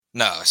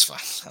No, it's fine.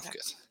 I'm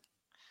good.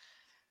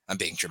 I'm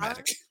being All right.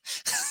 dramatic.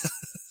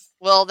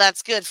 Well,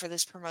 that's good for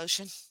this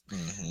promotion.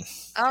 Hmm.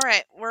 All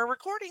right, we're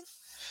recording.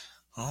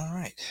 All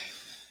right.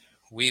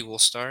 We will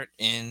start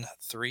in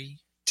 3,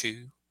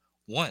 2,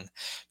 1.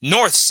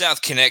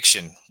 North-South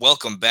Connection.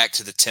 Welcome back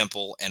to the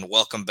Temple and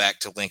welcome back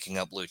to Linking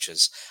Up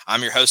Luchas.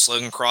 I'm your host,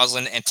 Logan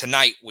Crosland, and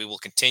tonight we will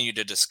continue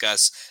to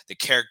discuss the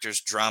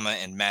characters, drama,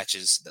 and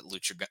matches that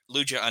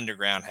Lucha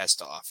Underground has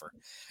to offer.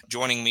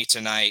 Joining me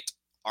tonight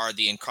are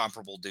the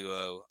incomparable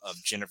duo of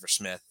Jennifer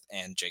Smith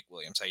and Jake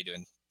Williams. How you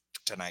doing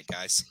tonight,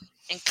 guys?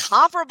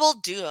 Incomparable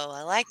duo.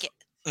 I like it.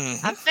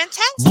 Hmm. I'm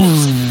fantastic.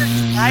 Super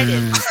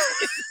excited.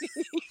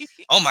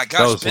 Oh my That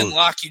gosh, was Ben Lu-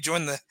 Locke, you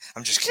joined the...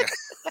 I'm just kidding.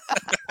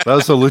 that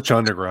was a Lucha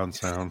Underground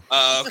sound.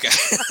 Okay.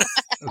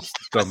 It's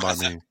done by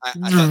me. I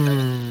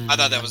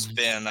thought that was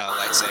Ben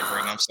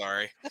lightsabering. I'm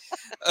sorry.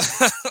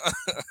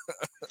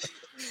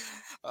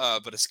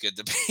 But it's good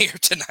to be here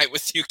tonight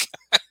with you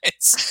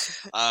guys.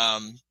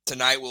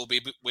 Tonight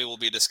we will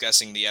be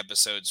discussing the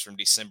episodes from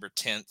December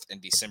 10th and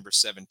December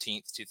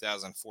 17th,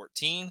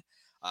 2014.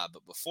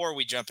 But before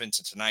we jump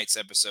into tonight's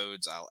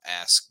episodes, I'll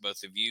ask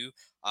both of you,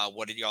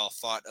 what did y'all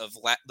thought of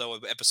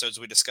the episodes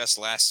we discussed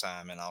last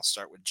time? And I'll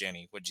start with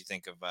Jenny. What did you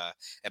think of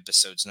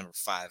episodes number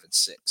 5 and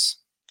 6?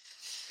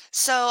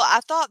 So I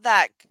thought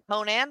that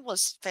Conan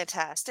was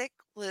fantastic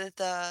with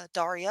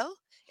Dario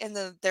in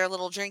their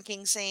little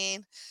drinking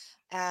scene.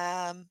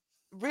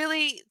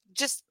 Really,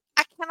 just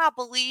I cannot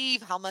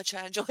believe how much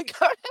I enjoy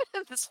Conan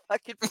in this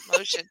fucking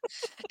promotion.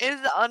 It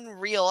is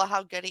unreal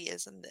how good he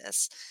is in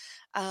this.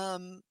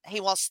 He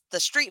wants the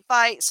street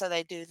fight, so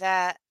they do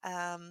that.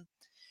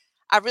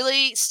 I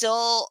really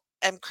still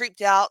am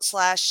creeped out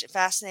 /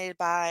 fascinated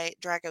by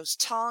Drago's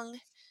tongue,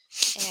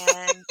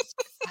 and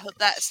I hope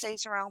that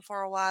stays around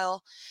for a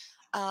while.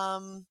 I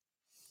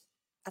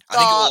I think it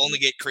thought, will only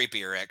get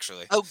creepier,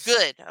 actually. oh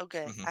good,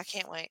 Mhm. I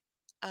can't wait.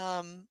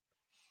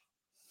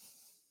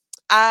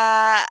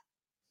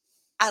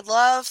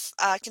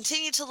 I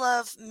continue to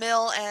love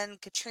Mill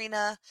and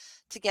Katrina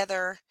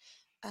together.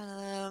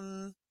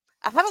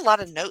 I have a lot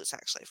of notes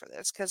actually for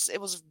this because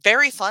it was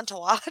very fun to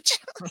watch.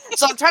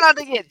 So I'm trying not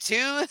to get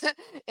too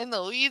in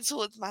the weeds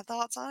with my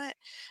thoughts on it.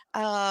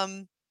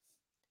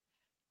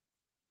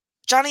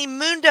 Johnny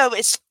Mundo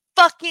is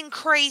fucking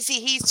crazy.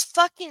 He's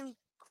fucking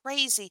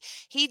crazy.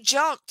 He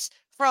jumped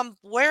from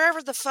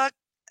wherever the fuck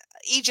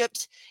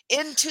Egypt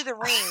into the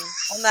ring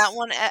on that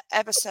one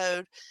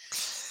episode.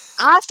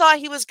 I thought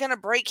he was gonna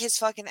break his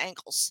fucking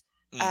ankles.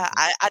 Mhm.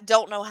 I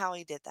don't know how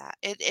he did that.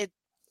 It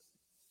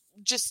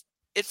just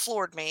it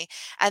floored me.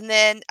 And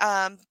then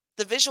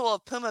the visual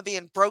of Puma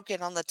being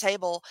broken on the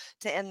table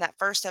to end that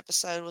first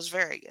episode was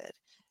very good.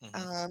 Mhm.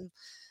 Um,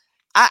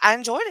 I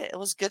enjoyed it. It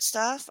was good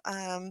stuff.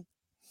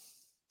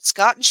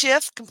 Scott and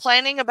Schiff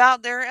complaining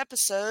about their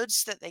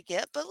episodes that they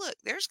get, but look,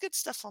 there's good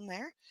stuff on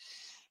there.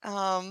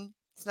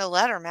 It's no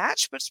ladder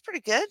match, but it's pretty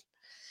good.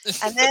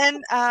 And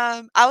then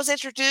I was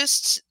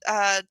introduced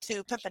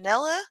to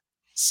Pimpinella,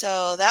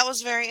 so that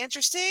was very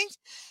interesting,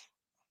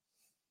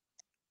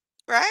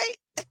 right?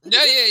 Yeah.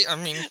 I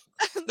mean,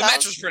 the That match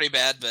was, was pretty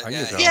bad, but I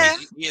can tell. yeah,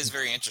 he is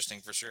very interesting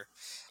for sure.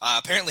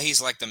 Apparently,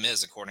 he's like the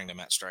Miz, according to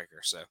Matt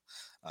Stryker. So,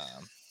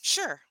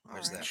 sure. All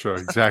there's that. Sure,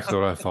 exactly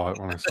what I thought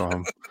when I saw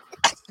him.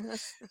 right.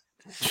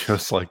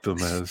 Just like the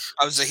Miz.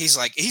 He's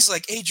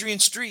like Adrian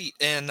Street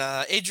and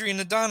Adrian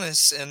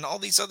Adonis and all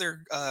these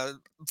other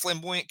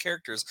flamboyant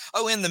characters.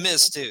 Oh, and the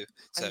Miz too.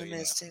 So And the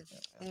Miz too.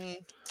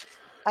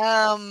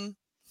 Mm.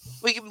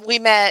 We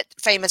met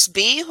Famous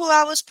B, who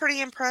I was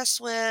pretty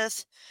impressed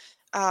with.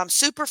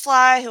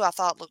 Superfly, who I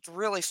thought looked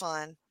really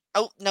fun.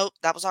 Oh nope,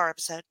 that was our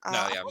episode. No,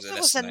 I yeah, thought there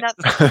that's was tonight.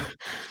 another.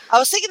 I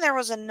was thinking there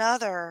was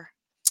another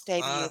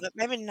debut, Uh, but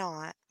maybe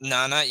not.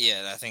 no, not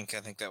yet. I think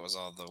that was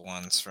all the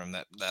ones from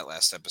that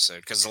last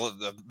episode because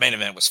the main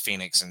event was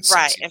Phoenix and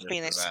Right, Sexy and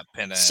versus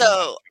Phoenix. Penta.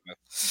 So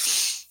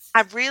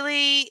And, I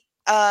really,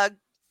 uh,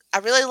 I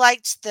really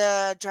liked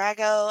the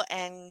Drago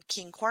and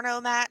King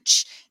Corno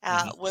match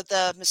with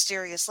the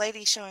mysterious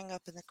lady showing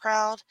up in the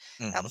crowd.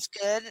 That mm-hmm, was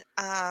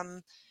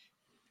good.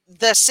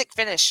 The sick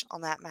finish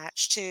on that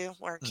match too,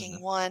 where mm-hmm,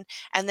 King won,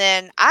 and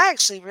then I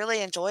actually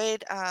really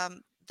enjoyed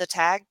the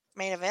tag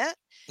main event.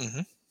 mm-hmm,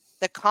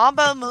 The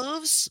combo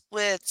moves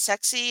with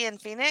Sexy and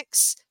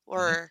Phoenix mm-hmm.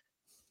 were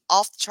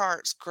off the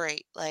charts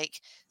great. Like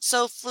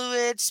so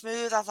fluid,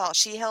 smooth. I thought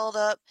she held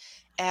up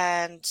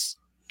and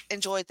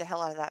enjoyed the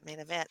hell out of that main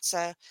event.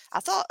 So I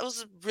thought it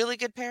was a really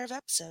good pair of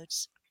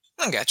episodes.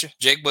 I got you,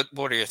 Jake.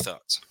 What are your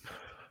thoughts?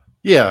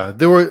 Yeah,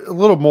 there were a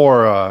little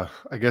more,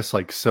 I guess,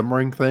 like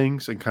simmering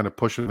things and kind of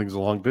pushing things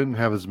along. Didn't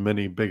have as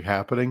many big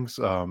happenings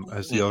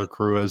as the other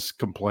crew has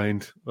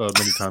complained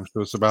many times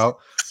to us about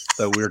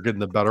that we were getting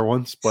the better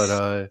ones.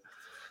 But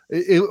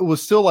it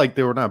was still like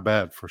they were not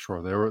bad for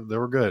sure. They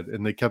were good,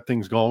 and they kept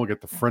things going. We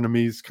got the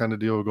frenemies kind of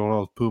deal going on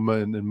with Puma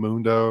and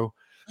Mundo.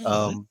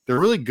 Mm-hmm. They're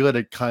really good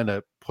at kind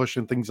of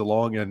pushing things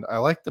along, and I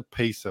like the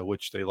pace at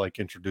which they like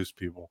introduce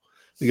people.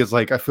 because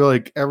like I feel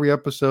like every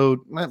episode,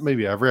 not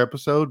maybe every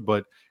episode,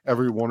 but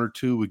every one or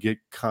two we get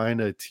kind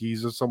of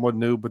teases someone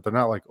new, but they're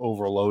not like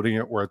overloading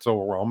it where it's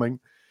overwhelming.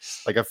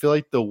 Like I feel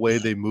like the way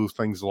they move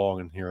things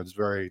along in here is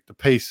the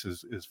pace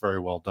is very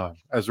well done.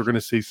 As we're going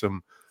to see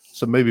some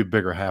maybe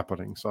bigger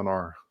happenings on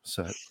our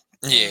set.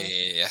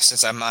 Yeah.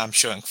 Since I'm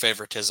showing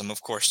favoritism,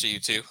 of course, to you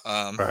two.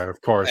 Right,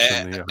 of course.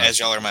 As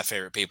y'all are my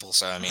favorite people,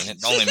 so I mean, it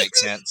only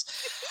makes sense.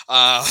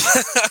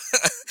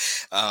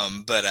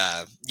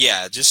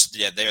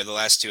 They're the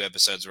last two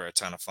episodes were a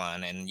ton of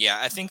fun, and yeah,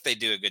 I think they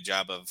do a good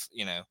job of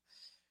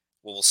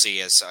we'll see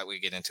as we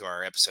get into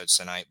our episodes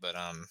tonight, but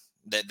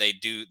that they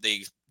do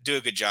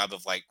a good job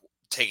of like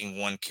taking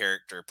one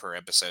character per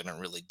episode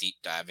and really deep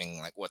diving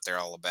like what they're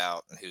all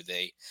about and who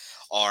they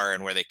are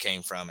and where they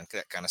came from and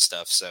that kind of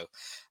stuff. So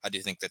I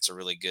do think that's a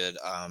really good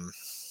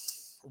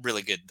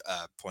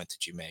point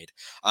that you made.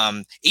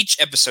 Each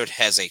episode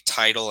has a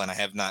title, and I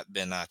have not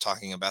been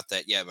talking about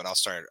that yet, but I'll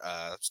start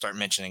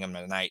mentioning them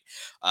tonight.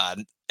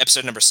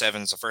 Episode number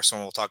 7 is the first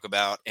one we'll talk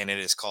about, and it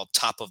is called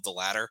Top of the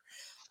Ladder.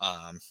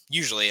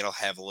 Usually it'll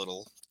have a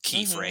little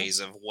key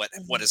phrase of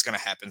what is going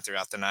to happen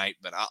throughout the night,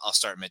 but I'll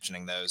start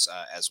mentioning those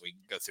as we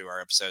go through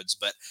our episodes.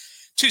 But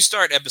to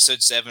start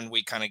episode 7,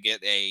 we kind of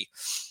get a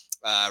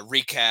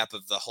recap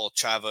of the whole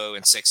Chavo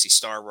and Sexy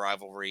Star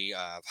rivalry,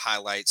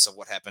 highlights of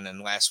what happened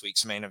in last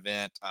week's main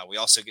event. We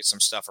also get some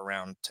stuff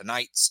around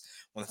tonight's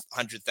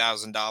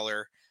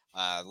 $100,000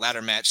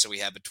 ladder match that we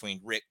have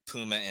between Rick,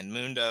 Puma, and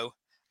Mundo.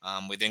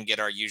 We then get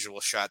our usual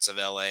shots of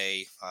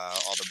LA,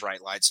 all the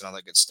bright lights and all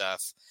that good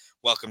stuff.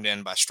 Welcomed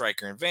in by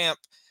Stryker and Vamp.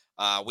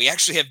 We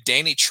actually have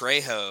Danny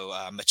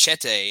Trejo,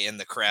 Machete, in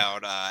the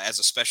crowd as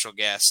a special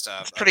guest.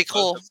 Pretty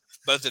cool.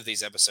 Both of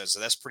these episodes, so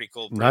that's pretty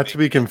cool. Not to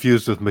be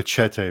confused with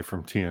Machete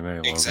from TNA.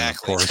 Logan,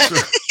 exactly. Of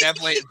course.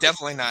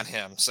 definitely not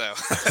him. So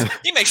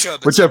he may show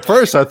up. Which at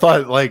first I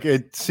thought like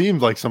it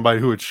seemed like somebody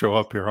who would show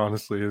up here.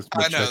 Honestly, is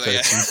Machete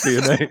from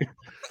TNA.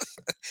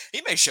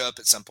 He may show up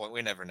at some point.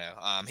 We never know.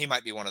 He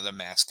might be one of the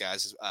masked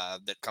guys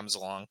that comes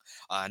along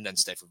and doesn't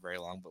stay for very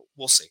long, but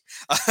we'll see.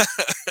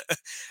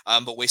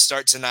 But we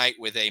start tonight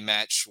with a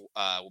match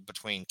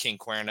between King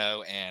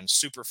Cuerno and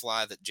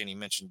Superfly that Jenny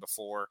mentioned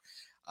before.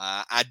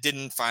 I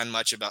didn't find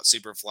much about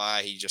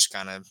Superfly. He just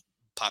kind of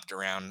popped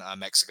around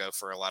Mexico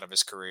for a lot of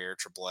his career,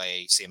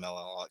 AAA, CMLL,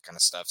 all that kind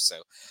of stuff.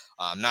 So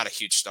not a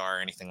huge star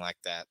or anything like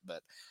that,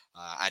 but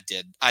I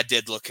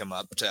did look him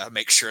up to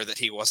make sure that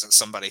he wasn't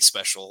somebody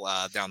special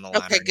down the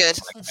line. Okay, good.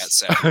 Like that,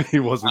 so. He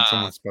wasn't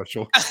someone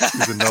special.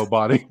 He's a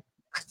nobody.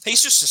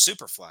 He's just a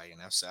Superfly,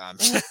 So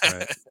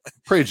right.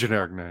 Pretty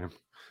generic name.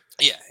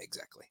 Yeah,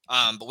 exactly.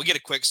 But we get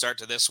a quick start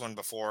to this one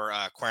before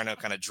Cuerno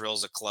kind of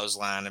drills a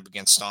clothesline and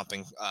begins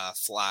stomping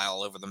Fly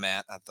all over the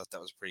mat. I thought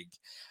that was a pretty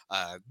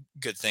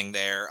good thing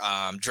there.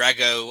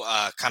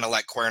 Drago, kind of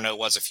like Cuerno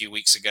was a few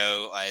weeks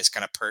ago, is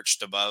kind of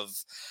perched above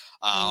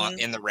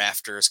in the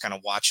rafters, kind of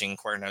watching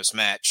Cuerno's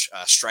match.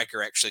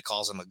 Stryker actually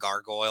calls him a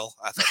gargoyle.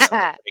 I thought that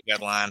was a pretty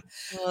good line.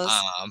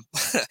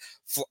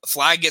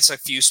 Fly gets a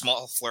few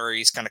small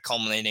flurries, kind of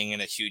culminating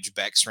in a huge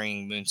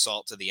backstring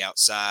moonsault to the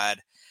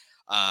outside.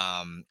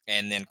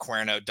 And then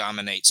Cuerno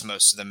dominates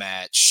most of the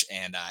match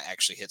and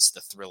actually hits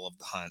the thrill of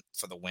the hunt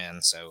for the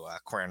win. So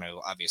Cuerno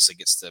obviously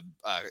gets the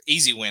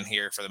easy win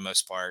here for the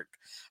most part.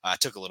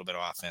 Took a little bit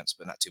of offense,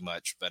 but not too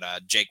much. But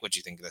Jake, what'd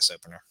you think of this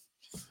opener?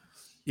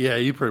 Yeah,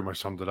 you pretty much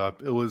summed it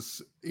up. It was,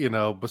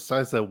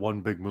 besides that one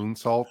big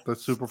moonsault that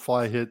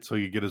Superfly hit, so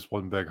you get his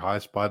one big high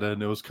spot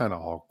in, it was kind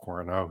of all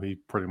Cuerno. He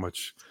pretty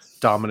much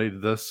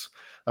dominated this.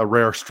 A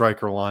rare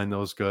Stryker line that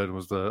was good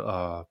was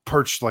the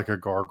perched like a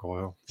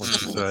gargoyle,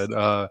 like you said.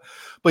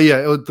 But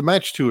yeah, the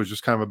match too was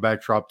just kind of a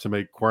backdrop to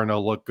make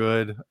Cuerno look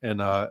good,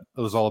 and it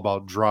was all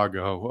about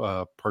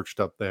Drago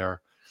perched up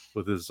there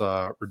with his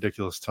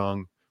ridiculous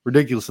tongue.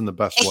 Ridiculous in the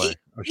best way,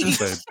 I should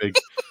say. Big.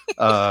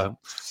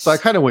 So I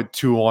kind of went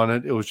 2 on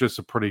it. It was just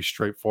a pretty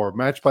straightforward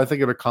match, but I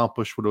think it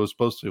accomplished what it was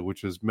supposed to,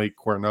 which is make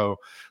Cuerno,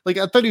 like,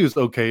 I thought he was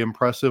okay,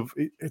 impressive.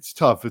 It's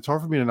tough. It's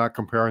hard for me to not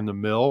compare him to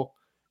Mill,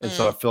 and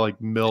so I feel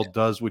like Mill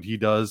does what he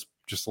does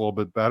just a little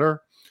bit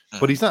better,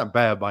 but he's not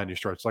bad by any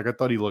stretch. Like, I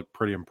thought he looked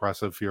pretty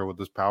impressive here with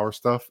his power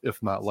stuff,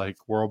 if not like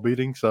world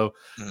beating. So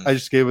I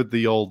just gave it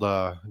the old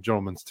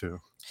gentleman's 2.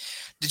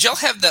 Did y'all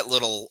have that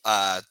little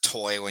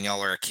toy when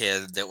y'all were a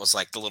kid that was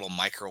like the little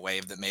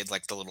microwave that made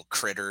like the little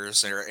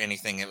critters or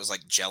anything? It was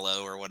like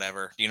Jello or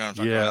whatever. You know what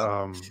I'm talking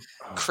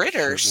about?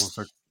 Critters.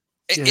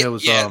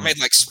 It made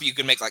like you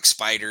could make like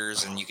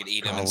spiders and you could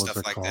eat them and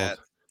stuff like that.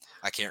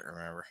 I can't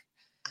remember.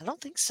 I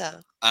don't think so.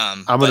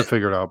 I'm gonna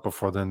figure it out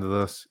before the end of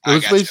this. It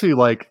was basically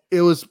like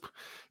it was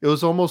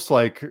almost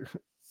like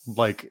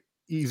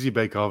Easy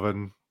Bake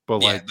Oven. But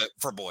but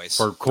for boys,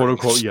 for quote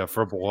unquote,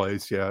 for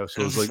boys, So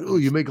it's like, oh,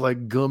 you make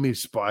like gummy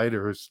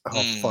spiders.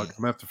 Oh fuck, I'm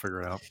gonna have to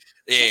figure it out.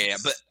 Yeah,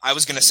 but I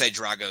was gonna say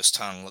Drago's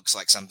tongue looks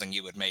like something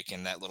you would make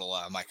in that little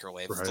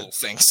microwave little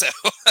thing. So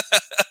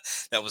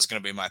that was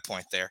gonna be my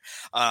point there.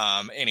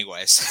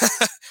 Anyways,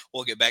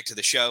 we'll get back to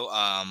the show.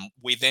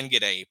 We then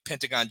get a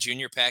Pentagon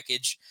Junior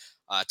package.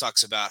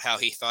 Talks about how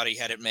he thought he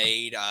had it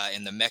made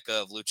in the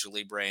mecca of Lucha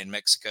Libre in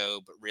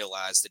Mexico, but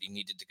realized that he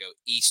needed to go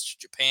east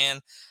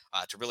Japan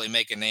to really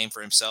make a name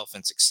for himself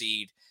and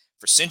succeed.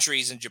 For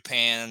centuries in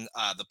Japan,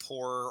 the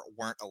poor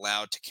weren't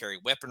allowed to carry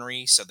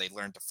weaponry, so they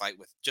learned to fight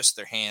with just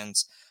their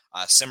hands.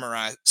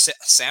 Samurai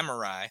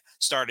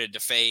started to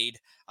fade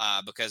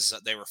because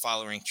they were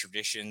following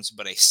traditions,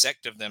 but a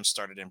sect of them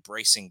started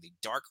embracing the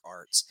dark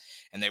arts,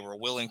 and they were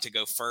willing to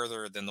go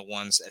further than the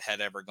ones that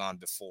had ever gone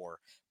before.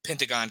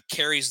 Pentagon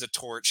carries the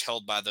torch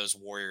held by those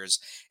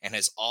warriors and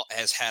has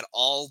had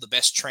all the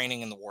best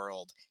training in the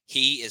world.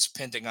 He is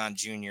Pentagon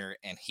Jr.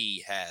 and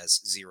he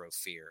has zero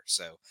fear.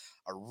 So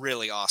a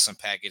really awesome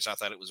package. I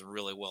thought it was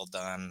really well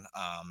done.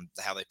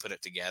 How they put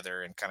it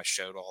together and kind of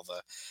showed all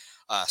the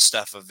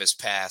stuff of his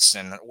past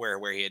and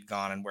where he had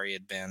gone and where he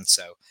had been.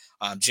 So,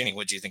 Jenny,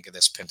 what do you think of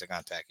this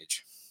Pentagon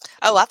package?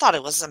 Oh, I thought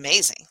it was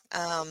amazing.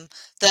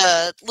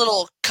 The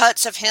little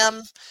cuts of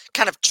him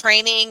kind of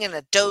training in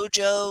a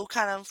dojo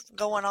kind of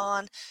going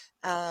on.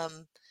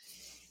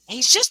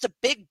 He's just a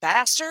big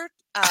bastard.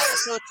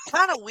 So it's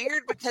kind of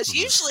weird because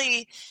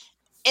usually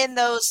in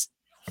those,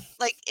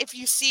 like if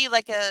you see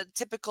like a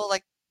typical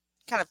like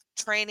kind of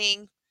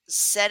training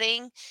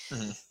setting,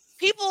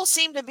 people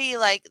seem to be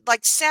like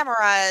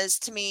samurais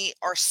to me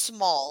are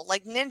small,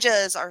 like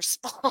ninjas are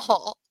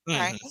small,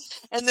 right?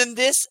 And then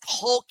this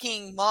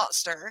hulking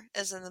monster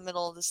is in the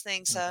middle of this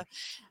thing. So,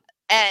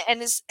 and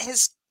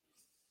his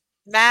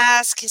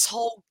mask, his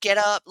whole get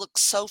up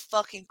looks so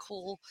fucking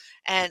cool,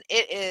 and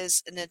it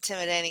is an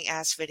intimidating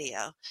ass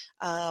video.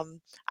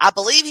 I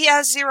believe he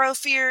has zero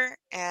fear,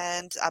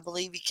 and I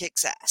believe he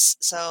kicks ass.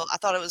 So I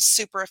thought it was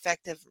super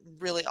effective,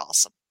 really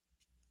awesome.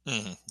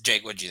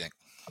 Jake, what do you think?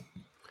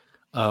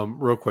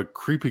 Real quick,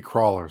 creepy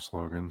crawlers,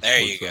 Logan.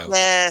 There you go.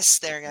 Yes,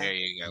 there you go. There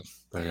you go.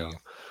 There you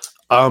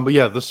go. But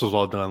yeah, this was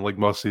all done. Like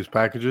most of these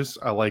packages,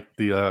 I like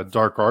the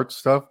dark art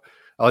stuff.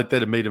 I like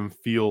that it made him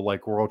feel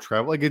like world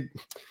travel. Like it,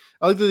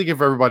 I like that they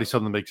give everybody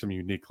something that makes him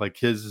unique. Like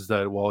his is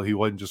that he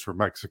wasn't just from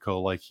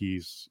Mexico. Like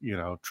he's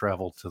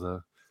traveled to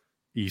the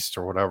east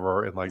or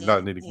whatever, and like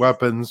not needing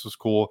weapons was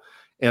cool.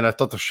 And I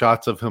thought the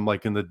shots of him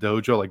like in the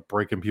dojo, like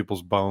breaking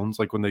people's bones,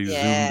 like when they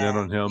zoomed in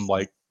on him,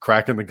 like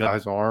cracking the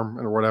guy's arm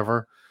or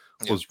whatever,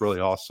 was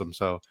really awesome.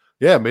 So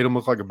yeah, it made him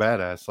look like a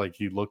badass. Like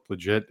he looked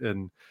legit,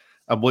 and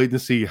I'm waiting to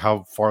see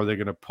how far they're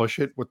gonna push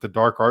it with the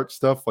dark art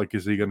stuff. Like,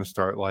 is he gonna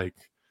start like,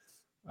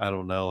 I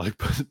don't know,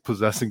 like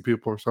possessing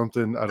people or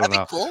something? I don't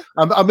know. Cool.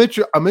 I'm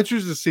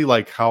interested to see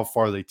like how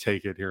far they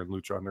take it here in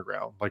Lucha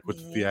Underground, like with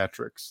the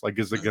theatrics. Like,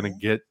 is it gonna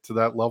get to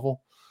that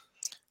level?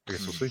 I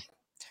guess we'll see.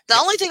 The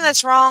only thing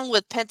that's wrong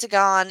with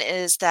Pentagon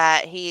is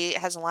that he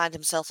has aligned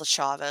himself with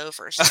Chavo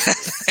for some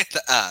reason.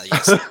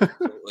 Yes,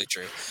 absolutely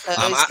true. So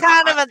he's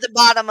kind of at the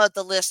bottom of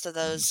the list of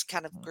those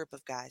kind of group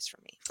of guys for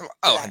me.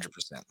 Oh, 100%.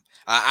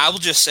 I will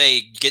just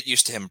say get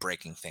used to him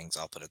breaking things.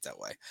 I'll put it that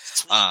way.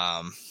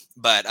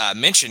 But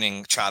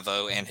mentioning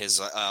Chavo and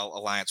his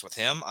alliance with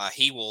him,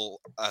 he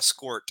will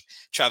escort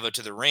Chavo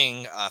to the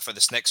ring for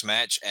this next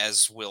match,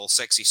 as will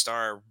Sexy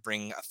Star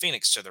bring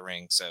Fenix to the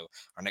ring. So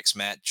our next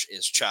match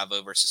is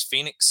Chavo versus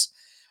Fenix.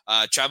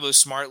 Chavo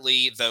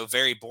smartly, though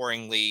very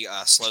boringly,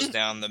 slows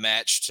down the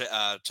match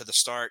to the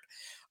start.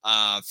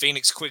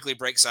 Fenix quickly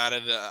breaks out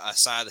of a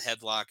side of the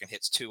headlock and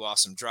hits two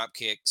awesome drop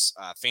kicks.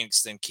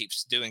 Phoenix then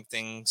keeps doing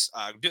things,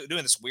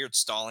 doing this weird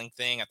stalling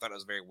thing. I thought it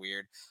was very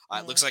weird.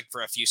 It looks like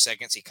for a few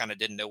seconds he kind of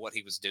didn't know what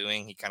he was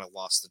doing. He kind of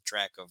lost the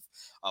track of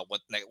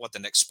what the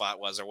next spot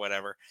was or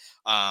whatever.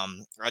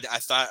 I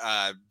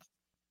thought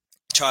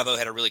Chavo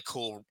had a really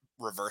cool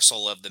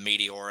reversal of the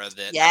Meteora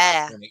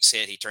that Phoenix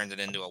hit. He turned it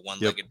into a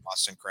one-legged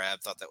Boston Crab.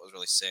 Thought that was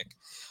really sick.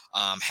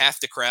 Half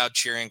the crowd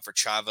cheering for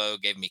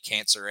Chavo gave me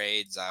cancer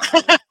aids.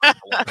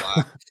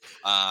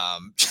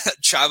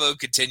 Chavo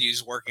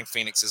continues working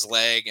Phoenix's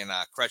leg and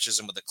crutches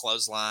him with a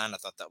clothesline. I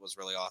thought that was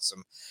really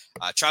awesome.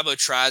 Chavo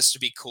tries to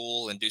be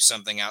cool and do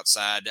something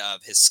outside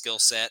of his skill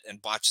set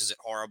and botches it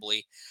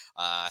horribly.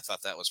 I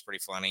thought that was pretty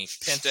funny.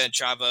 Penta and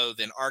Chavo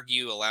then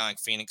argue, allowing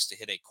Phoenix to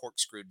hit a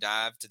corkscrew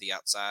dive to the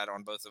outside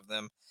on both of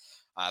them.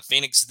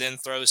 Phoenix then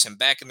throws him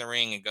back in the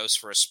ring and goes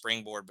for a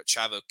springboard, but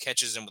Chavo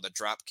catches him with a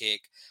drop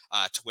kick,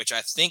 to which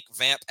I think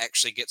Vamp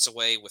actually gets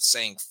away with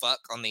saying fuck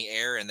on the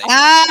air. And they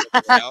I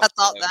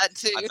thought that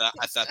too.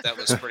 I thought that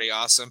was pretty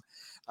awesome.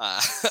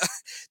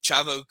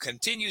 Chavo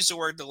continues to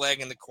work the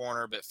leg in the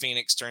corner, but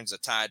Phoenix turns the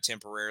tide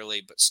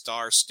temporarily, but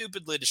Star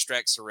stupidly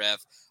distracts the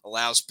ref,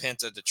 allows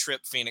Penta to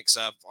trip Phoenix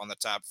up on the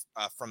top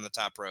from the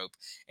top rope,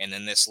 and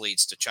then this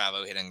leads to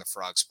Chavo hitting the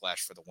frog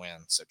splash for the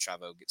win. So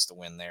Chavo gets the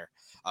win there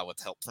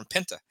with help from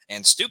Penta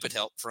and stupid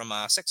help from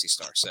Sexy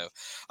Star. So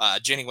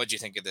Jenny, what do you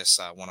think of this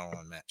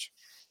one-on-one match?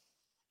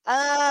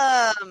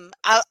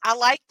 I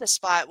like the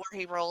spot where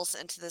he rolls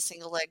into the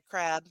single leg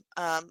crab.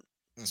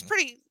 It's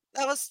pretty.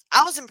 I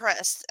was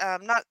impressed.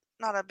 Not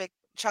a big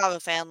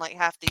Chavo fan like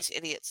half these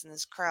idiots in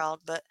this crowd,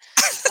 but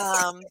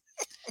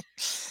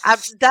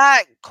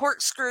that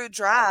corkscrew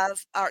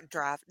dive off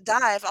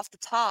the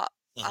top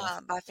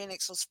by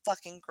Phoenix was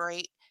fucking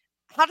great.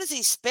 How does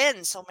he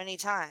spin so many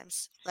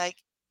times? Like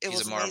It He's a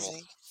was marvel.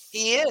 amazing.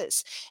 He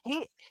is.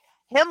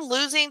 Him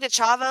losing to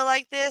Chavo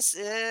like this,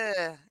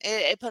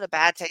 it put a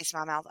bad taste in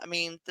my mouth. I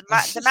mean,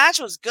 the match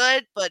was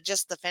good, but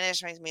just the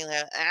finish makes me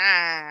like,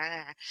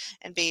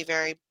 and be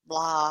very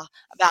blah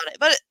about it.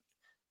 But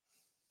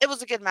it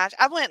was a good match.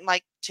 I went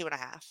like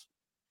 2.5.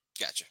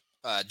 Gotcha.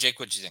 Jake,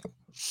 what'd you think?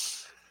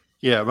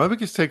 Yeah, my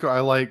biggest take,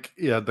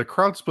 the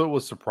crowd split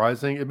was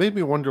surprising. It made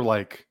me wonder,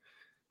 like,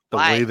 the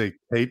way Why?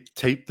 they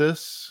taped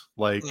this,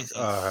 like,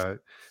 Mhm.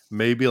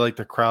 maybe, like,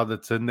 the crowd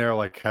that's in there,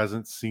 like,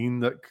 hasn't seen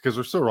that, because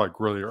they're still, like,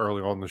 really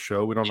early on the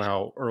show. We don't know Yeah.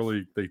 how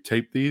early they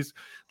tape these.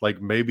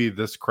 Like, maybe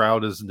this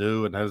crowd is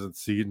new and hasn't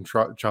seen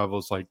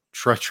Chavo's, like,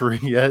 treachery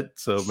yet,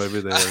 so maybe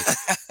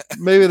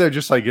they're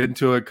just, like,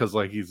 into it because,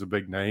 like, he's a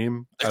big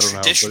name. A I don't know,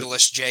 but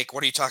traditionalist, Jake.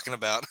 What are you talking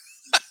about?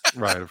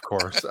 right, of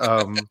course.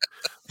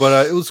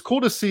 But it was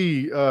cool to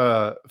see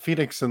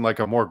Phoenix in like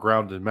a more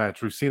grounded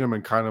match. We've seen him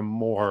in kind of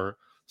more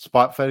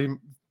spot fetty,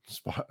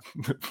 spot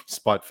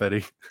spot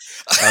fetty,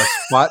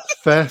 spot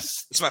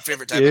fest It's my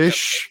favorite type of cupcake.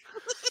 ish,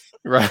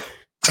 right?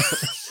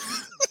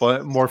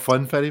 But more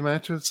fun fetty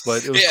matches.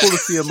 But it was Yeah. cool to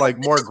see him like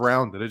more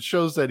grounded. It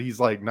shows that he's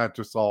like not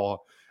just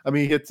all. I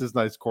mean, he hits his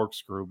nice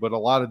corkscrew, but a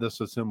lot of this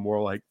is him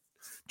more like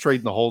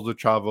trading the holes with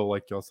Chavo,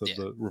 like y'all said, Yeah.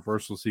 the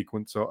reversal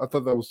sequence. So I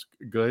thought that was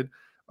good.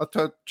 I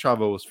thought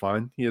Chavo was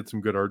fine. He had some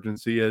good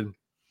urgency. And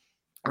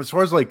as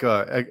far as like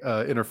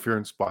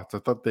interference spots, I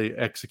thought they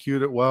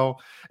executed it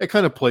well. It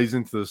kind of plays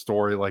into the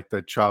story, like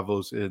that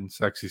Chavo's in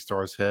Sexy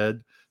Star's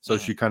head. So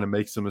Mhm. she kind of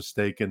makes a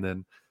mistake, and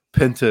then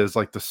Penta is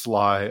like the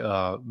sly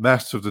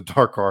master of the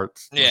dark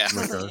arts, not Yeah.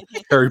 to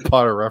make a Harry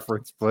Potter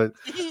reference, but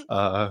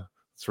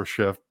it's for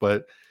Shift.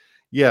 But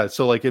yeah,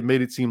 so like it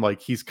made it seem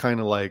like he's kind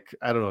of like,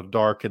 I don't know,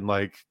 dark and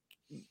like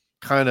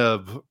kind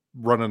of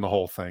running the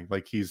whole thing.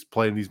 Like he's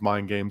playing these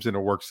mind games and it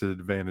works to the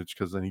advantage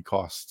because then he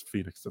costs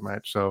Phoenix the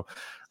match. So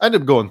I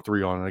ended up going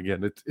 3 on it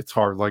again. It's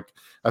hard. Like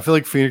I feel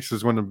like Phoenix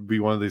is going to be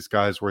one of these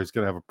guys where he's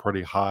going to have a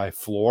pretty high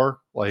floor.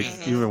 Like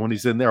Mhm. even when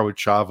he's in there with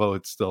Chavo,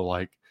 it's still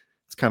like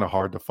it's kind of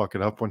hard to fuck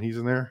it up when he's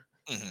in there.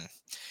 Mhm.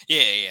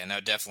 Yeah, no,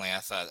 definitely. I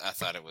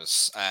thought it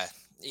was,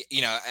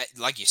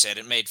 like you said,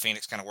 it made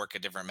Phoenix kind of work a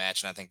different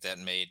match, and I think that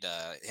made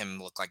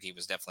him look like he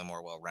was definitely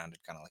more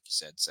well-rounded, kind of like you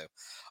said. So,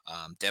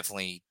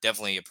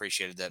 definitely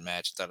appreciated that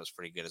match. Thought it was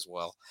pretty good as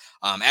well.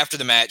 After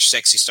the match,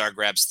 Sexy Star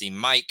grabs the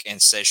mic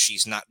and says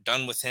she's not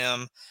done with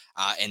him,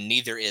 and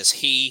neither is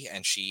he,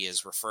 and she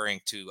is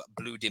referring to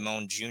Blue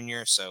Demon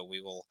Jr. So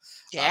we will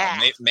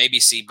Yeah. maybe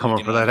see Blue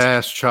Coming for Demon that Jr.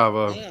 ass,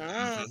 Chavo.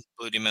 Mhm.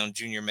 Blue Demon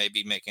Jr. may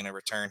be making a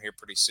return here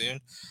pretty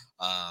soon.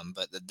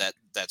 But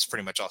that's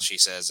pretty much all she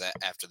says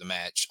after the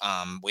match.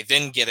 We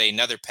then get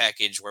another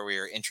package where we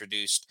are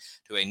introduced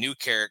to a new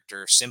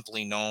character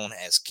simply known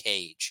as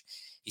Cage.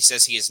 He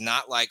says he is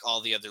not like all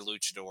the other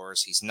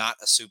luchadors. He's not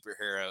a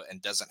superhero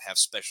and doesn't have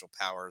special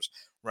powers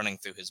running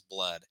through his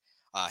blood.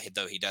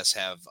 Though he does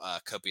have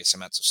copious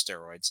amounts of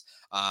steroids.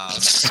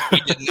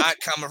 He did not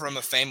come from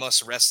a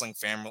famous wrestling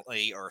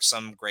family or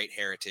some great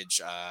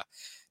heritage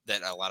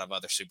that a lot of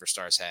other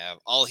superstars have.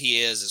 All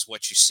he is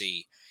what you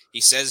see. He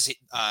says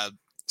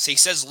he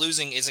says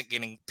losing isn't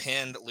getting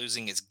pinned.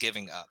 Losing is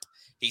giving up.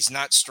 He's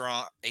not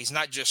strong. He's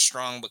not just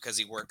strong because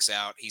he works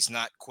out. He's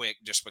not quick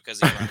just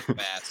because he runs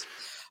fast.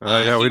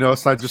 Yeah, we He know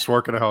it's not just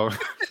working out.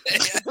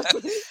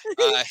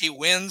 he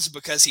wins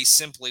because he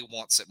simply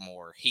wants it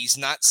more. He's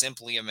not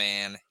simply a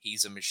man.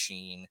 He's a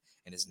machine,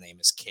 and his name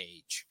is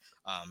Cage.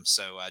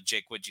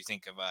 Jake, what'd you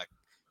think of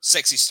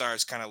Sexy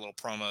Star's kind of little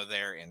promo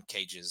there in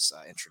Cage's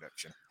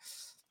introduction?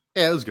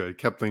 Yeah, it was good. It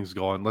kept things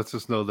going. Let's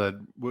just know that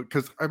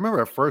because I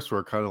remember at first we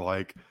were kind of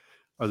like,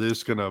 are they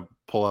just gonna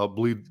pull out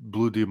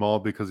Blue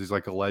Demon because he's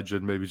like a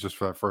legend, maybe just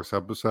for that first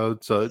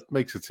episode? So it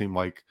makes it seem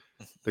like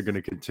they're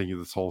gonna continue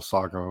this whole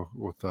saga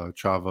with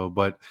Chavo.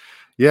 But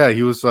yeah,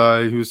 he was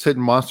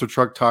hitting monster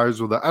truck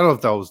tires with I don't know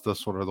if that was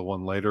this one or the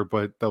one later,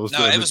 but that was No,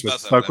 the it image was that both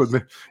of stuck them. with me.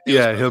 It was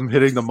Yeah, both. him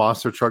hitting the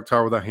monster truck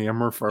tire with a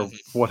hammer for Mhm.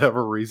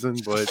 whatever reason,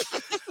 but.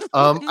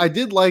 I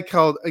did like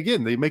how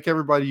again they make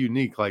everybody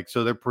unique. Like,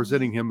 so they're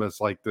presenting him as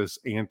like this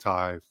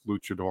anti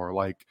luchador,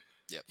 like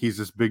Yep. he's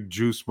this big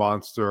juice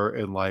monster,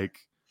 and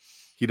like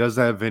he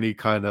doesn't have any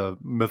kind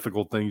of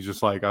mythical things.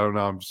 Just like I don't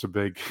know, I'm just a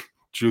big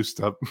juiced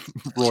up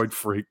roid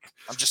freak.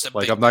 I'm just a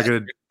Like big I'm not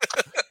bad. gonna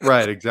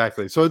right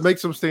exactly. So it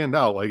makes him stand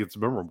out. Like it's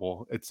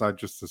memorable. It's not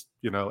just this.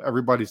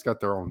 Everybody's got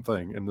their own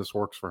thing, and this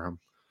works for him.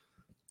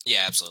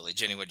 Yeah, absolutely.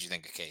 Jenny, what do you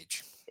think of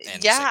Cage?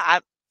 And Yeah,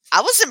 I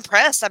was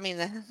impressed. I mean,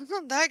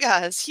 that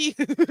guy is huge.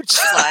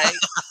 Like,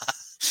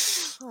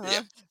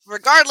 Yep.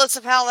 regardless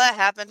of how that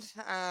happened,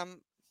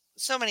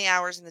 so many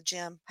hours in the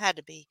gym had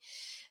to be.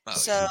 Oh yeah.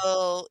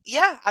 So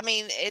yeah, I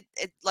mean, it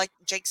like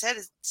Jake said,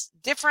 it's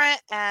different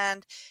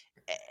and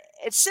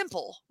it's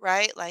simple,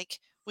 right? Like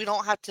we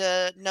don't have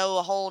to know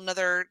a whole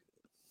nother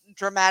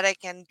dramatic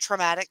and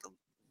traumatic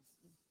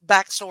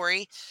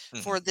backstory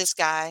Mhm. for this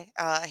guy.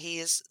 He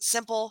is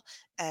simple,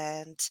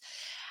 and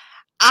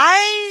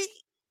I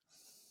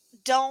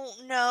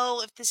don't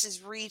know if this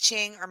is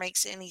reaching or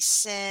makes any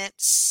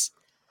sense.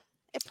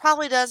 It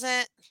probably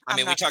doesn't. I I'm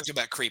mean, we not. talked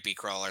about creepy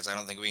crawlers. I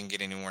don't think we can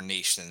get any more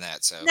niche than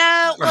that. So,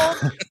 No, well,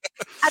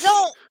 I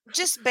don't.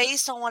 Just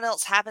based on what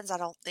else happens, I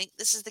don't think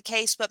this is the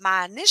case. But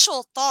my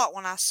initial thought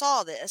when I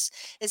saw this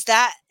is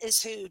that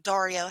is who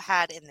Dario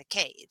had in the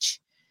cage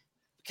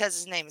because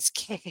his name is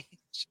Cage.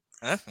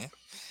 yeah,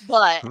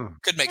 But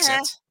could make eh,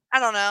 sense. I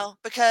don't know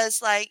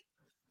because like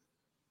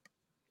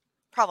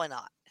probably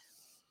not.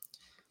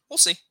 We'll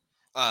see.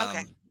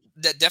 Okay.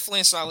 That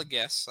definitely a solid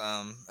guess.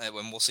 And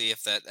we'll see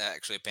if that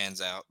actually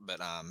pans out. But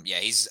yeah,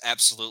 he's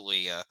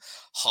absolutely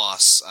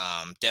Hoss.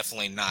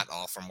 Definitely not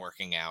all from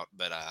working out,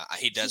 but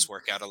he does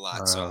work out a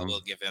lot, so I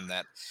will give him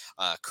that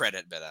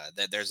credit. But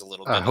there's a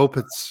little I bit of. hope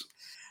it's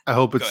I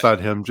hope Go it's ahead.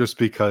 not him, just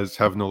because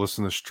having to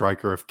listen to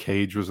Stryker if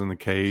Cage was in the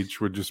cage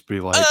would just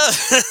be like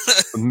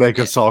make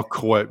Yeah. us all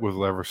quit with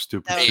whatever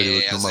stupid That would shit he be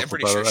would Yeah, come I'm up with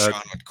pretty out sure of that.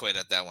 Sean would quit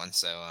at that one.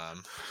 So,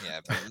 yeah,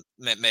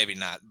 maybe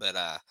not. But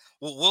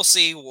we'll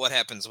see what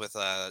happens with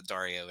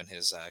Dario and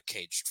his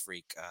caged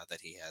freak that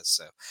he has.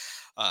 So,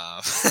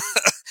 uh,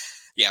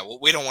 yeah,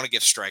 we don't want to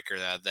give Stryker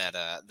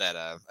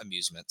that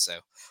amusement. So,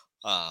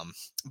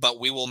 but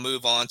we will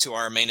move on to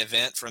our main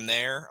event from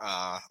there.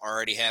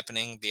 Already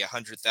happening, the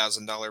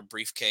 $100,000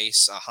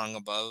 briefcase hung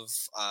above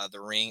the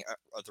ring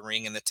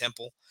in the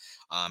temple.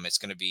 It's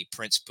going to be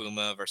Prince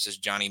Puma versus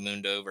Johnny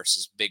Mundo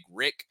versus Big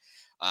Rick.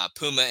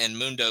 Puma and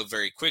Mundo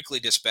very quickly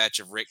dispatch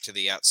of Rick to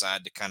the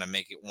outside to kind of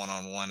make it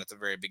one-on-one at the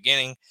very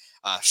beginning.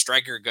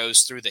 Stryker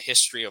goes through the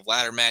history of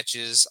ladder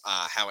matches,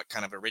 how it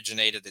kind of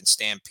originated in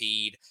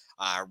Stampede,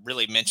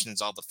 really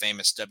mentions all the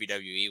famous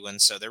WWE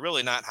ones. So they're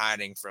really not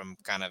hiding from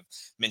kind of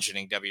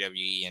mentioning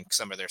WWE and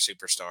some of their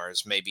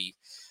superstars, maybe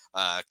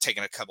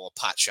taking a couple of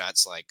pot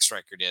shots like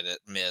Stryker did at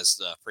Miz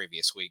the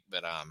previous week.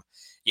 But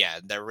yeah,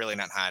 they're really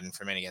not hiding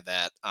from any of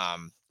that.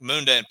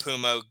 Munda and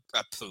Puma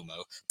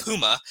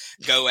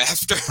go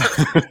after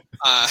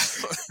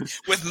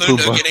with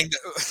Mundo Puma.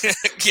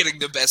 getting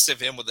the best of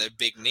him with a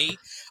big knee.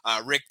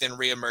 Rick then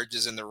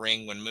reemerges in the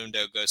ring when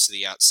Mundo goes to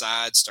the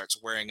outside,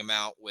 starts wearing him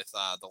out with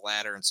the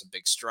ladder and some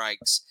big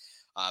strikes.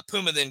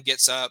 Puma then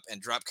gets up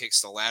and drop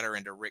kicks the ladder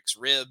into Rick's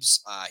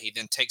ribs. He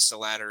then takes the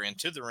ladder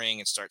into the ring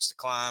and starts to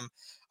climb.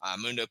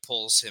 Mundo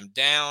pulls him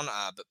down,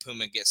 but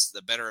Puma gets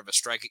the better of a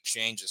strike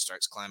exchange and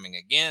starts climbing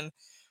again.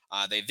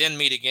 They then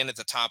meet again at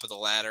the top of the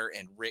ladder,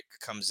 and Rick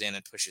comes in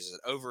and pushes it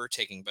over,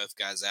 taking both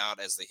guys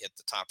out as they hit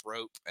the top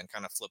rope and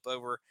kind of flip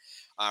over.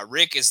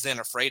 Rick is then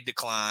afraid to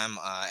climb,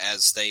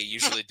 as they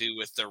usually do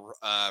with the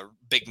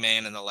big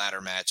man in the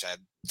ladder match. I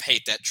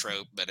hate that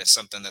trope, but it's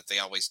something that they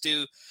always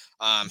do.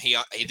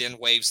 He then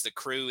waves the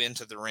crew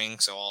into the ring,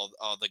 so all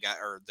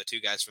the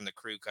two guys from the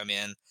crew come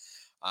in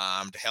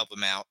to help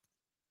him out.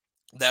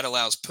 That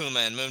allows Puma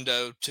and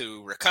Mundo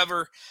to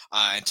recover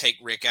and take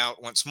Rick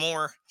out once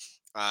more.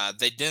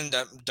 They then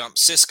dump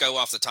Cisco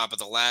off the top of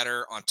the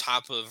ladder on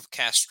top of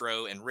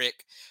Castro and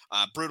Rick.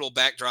 Brutal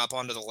backdrop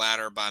onto the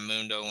ladder by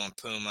Mundo and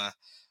Puma.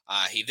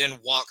 He then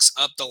walks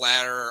up the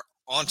ladder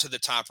onto the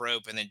top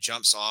rope and then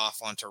jumps off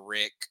onto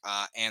Rick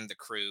and the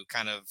crew,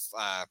 kind of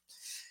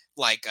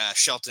like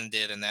Shelton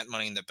did in that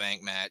Money in the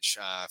Bank match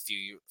a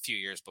few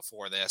years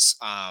before this.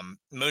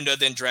 Mundo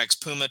then drags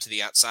Puma to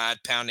the outside,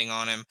 pounding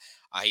on him.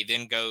 He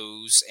then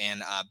goes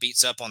and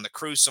beats up on the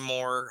crew some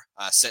more,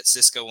 sets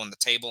Cisco on the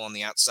table on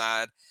the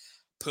outside.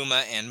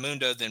 Puma and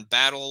Mundo then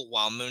battle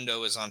while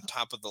Mundo is on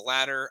top of the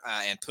ladder,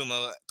 and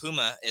Puma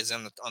is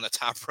on the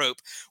top rope,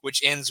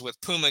 which ends with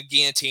Puma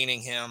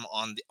guillotining him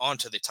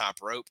onto the top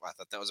rope. I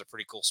thought that was a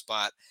pretty cool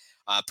spot.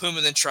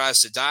 Puma then tries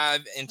to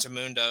dive into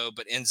Mundo,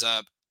 but ends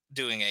up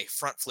doing a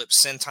front flip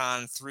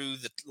senton through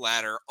the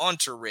ladder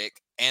onto Rick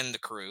and the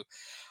crew.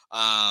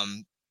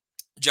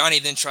 Johnny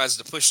then tries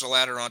to push the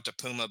ladder onto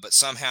Puma, but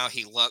somehow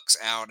he lucks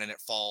out and it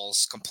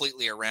falls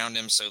completely around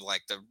him. So,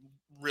 like, the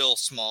real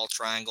small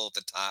triangle at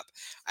the top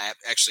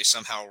actually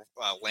somehow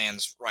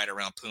lands right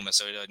around Puma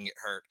so he doesn't get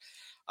hurt.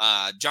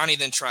 Johnny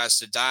then tries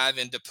to dive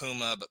into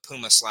Puma, but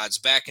Puma slides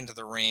back into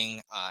the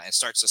ring and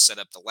starts to set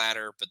up the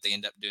ladder, but they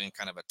end up doing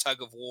kind of a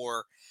tug of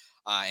war.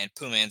 And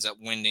Puma ends up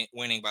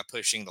winning by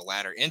pushing the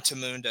ladder into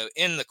Mundo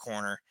in the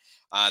corner.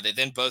 They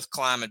then both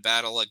climb and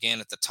battle again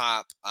at the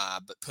top,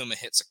 but Puma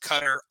hits a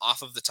cutter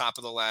off of the top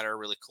of the ladder.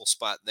 Really cool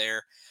spot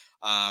there.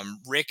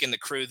 Rick and the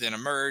crew then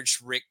emerge.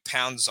 Rick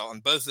pounds on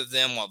both of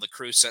them while the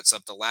crew sets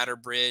up the ladder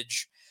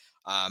bridge.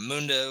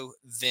 Mundo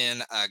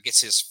then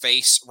gets his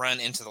face run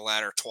into the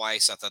ladder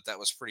twice. I thought that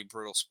was a pretty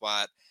brutal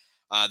spot.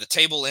 The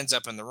table ends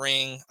up in the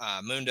ring.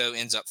 Mundo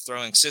ends up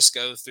throwing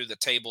Cisco through the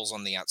tables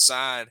on the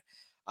outside.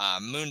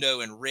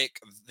 Mundo and Rick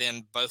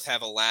then both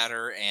have a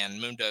ladder,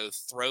 and Mundo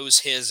throws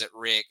his at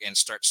Rick and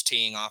starts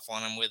teeing off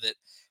on him with it.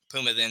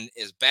 Puma then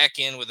is back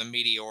in with a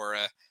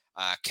Meteora.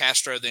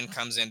 Castro then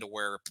comes in to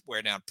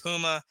wear down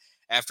Puma.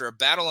 After a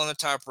battle on the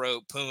top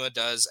rope, Puma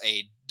does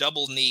a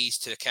double knees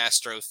to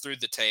Castro through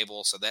the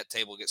table, so that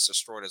table gets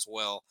destroyed as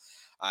well.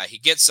 He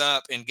gets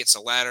up and gets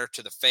a ladder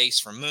to the face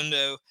from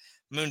Mundo.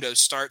 Mundo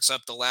starts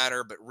up the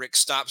ladder, but Rick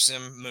stops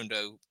him.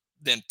 Mundo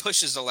then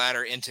pushes the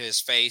ladder into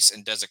his face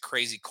and does a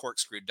crazy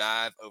corkscrew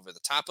dive over the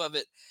top of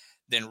it.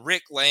 Then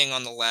Rick laying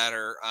on the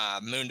ladder,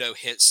 Mundo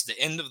hits the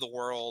end of the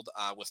world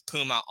with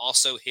Puma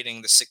also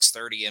hitting the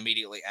 630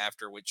 immediately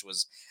after, which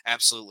was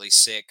absolutely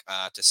sick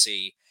to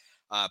see.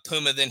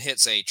 Puma then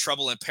hits a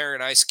Trouble in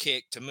Paradise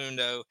kick to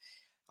Mundo.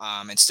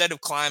 Instead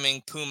of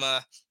climbing,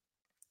 Puma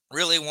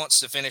really wants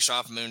to finish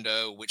off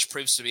Mundo, which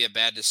proves to be a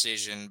bad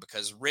decision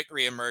because Rick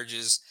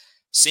reemerges,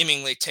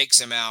 seemingly takes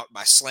him out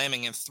by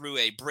slamming him through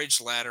a bridge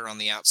ladder on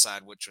the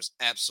outside, which was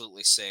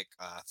absolutely sick.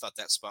 I thought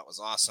that spot was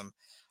awesome.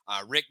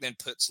 Rick then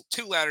puts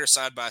 2 ladders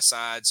side by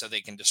side so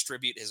they can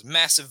distribute his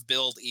massive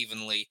build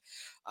evenly.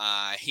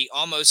 He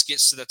almost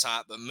gets to the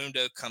top, but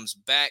Mundo comes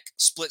back,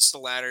 splits the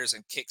ladders,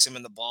 and kicks him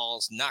in the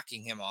balls,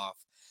 knocking him off.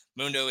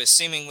 Mundo is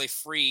seemingly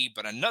free,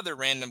 but another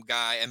random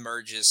guy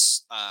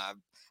emerges,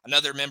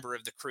 another member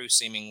of the crew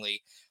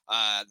seemingly,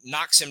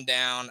 knocks him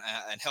down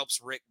and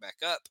helps Rick back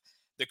up.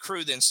 The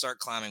crew then start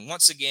climbing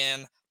once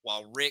again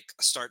while Rick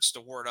starts to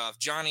ward off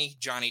Johnny.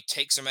 Johnny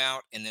takes him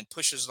out and then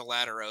pushes the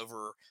ladder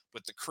over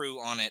with the crew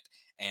on it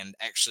and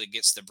actually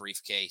gets the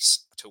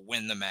briefcase to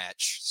win the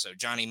match. So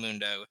Johnny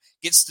Mundo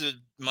gets the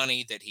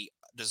money that he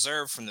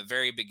deserved from the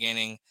very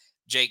beginning.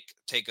 Jake,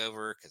 take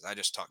over because I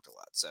just talked a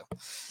lot. So,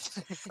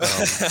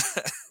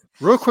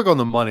 real quick on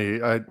the money.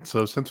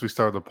 So since we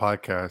started the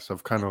podcast,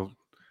 I've kind of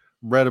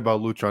read about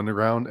Lucha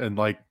Underground, and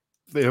like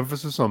the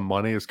emphasis on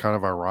money is kind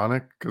of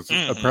ironic because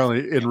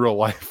apparently in real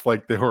life,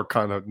 like they were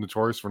kind of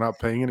notorious for not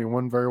paying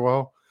anyone very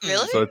well.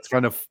 Really? So it's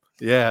kind of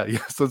yeah.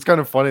 So it's kind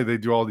of funny they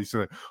do all these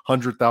things,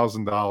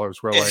 $100,000.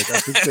 Where like I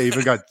think they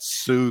even got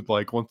sued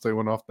like once they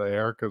went off the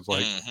air because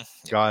like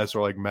guys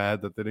were like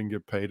mad that they didn't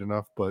get paid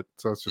enough. But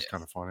so it's just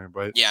kind of funny.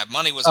 But yeah,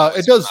 money was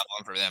always a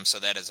problem for them. So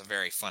that is a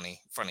very funny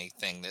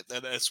thing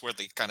that's where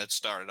they kind of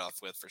started off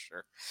with for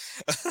sure.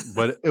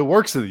 But it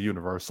works in the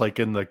universe, like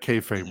in the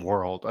kayfabe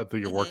world. I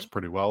think it works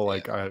pretty well.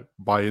 Like I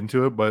buy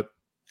into it, but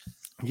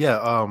yeah,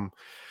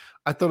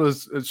 I thought it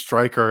was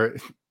Striker.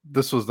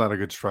 This was not a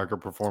good Striker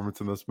performance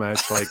in this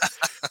match. Like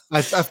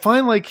I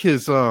find like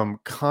his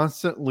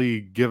constantly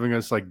giving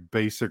us like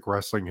basic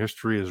wrestling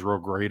history is real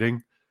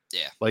grating.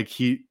 Yeah. Like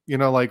he,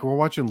 like we're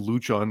watching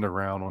Lucha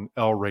Underground on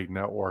L Rate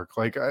Network.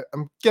 Like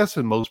I'm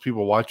guessing most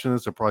people watching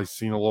this have probably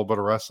seen a little bit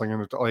of wrestling,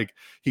 and like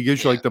he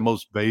gives you like the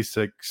most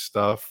basic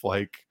stuff.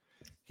 Like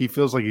he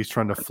feels like he's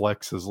trying to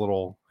flex his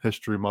little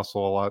history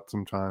muscle a lot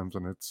sometimes,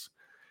 and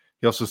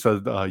he also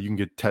said you can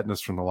get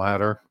tetanus from the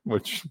ladder,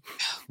 which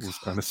was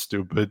kind of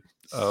stupid.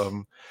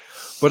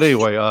 But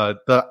anyway,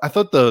 I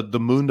thought the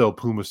Mundo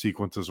Puma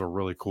sequences were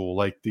really cool.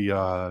 Like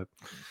the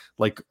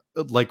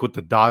like with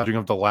the dodging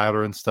of the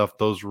ladder and stuff,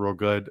 those were real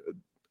good.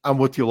 I'm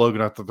with you,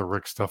 Logan. I thought the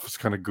Rick stuff was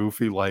kind of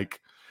goofy. Like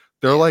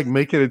they're like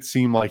making it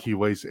seem like he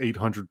weighs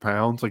 800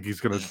 pounds, like he's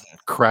gonna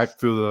crack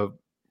through the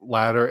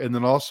ladder, and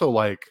then also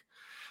like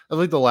I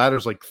think the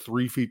ladder's like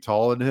 3 feet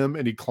taller than him,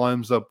 and he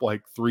climbs up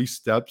like 3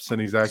 steps,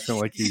 and he's acting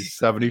like he's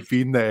 70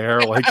 feet in the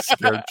air, like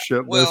scared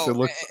shitless. Well, it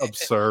looks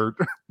absurd.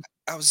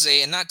 I was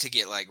saying, not to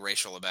get like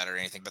racial about it or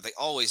anything, but they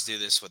always do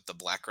this with the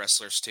black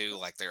wrestlers too.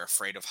 Like they're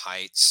afraid of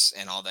heights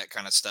and all that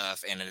kind of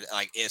stuff. And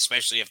like,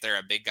 especially if they're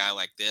a big guy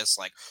like this,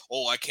 like,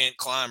 oh, I can't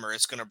climb or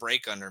it's going to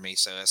break under me.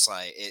 So it's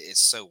like, it's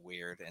so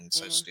weird and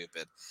so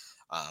stupid.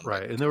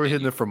 Right. And they were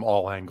hitting it from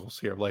all angles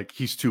here. Like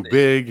he's too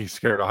big. He's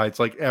scared of heights,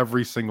 like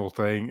every single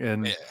thing.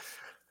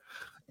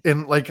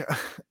 And like,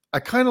 I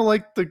kind of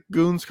like the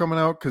goons coming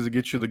out because it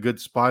gets you the good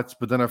spots,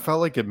 but then I felt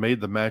like it made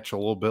the match a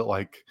little bit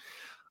like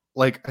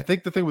I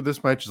think the thing with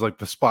this match is like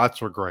the spots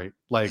were great.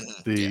 Like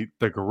the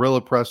gorilla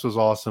press was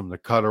awesome. The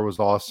cutter was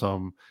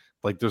awesome.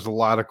 Like there's a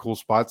lot of cool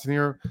spots in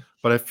here,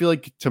 but I feel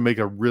like to make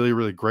a really,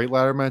 really great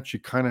ladder match,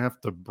 you kind of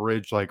have to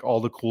bridge like all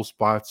the cool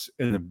spots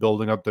and then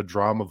building up the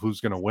drama of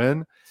who's going to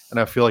win. And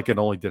I feel like it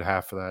only did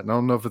half of that. And I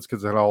don't know if it's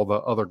because it had all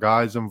the other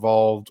guys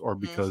involved or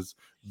because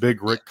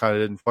Big Rick kind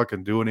of didn't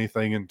fucking do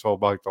anything until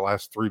about like the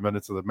last 3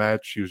 minutes of the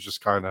match. He was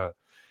just kind of,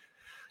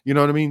 you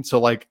know what I mean? So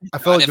like, I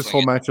felt like this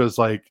whole match was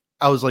like,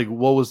 I was like,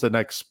 what was the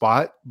next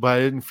spot? But I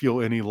didn't feel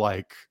any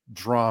like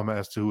drama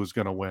as to who was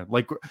going to win.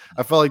 Like,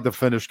 I felt like the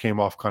finish came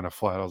off kind of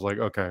flat. I was like,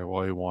 okay,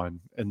 well, he won.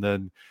 And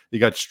then you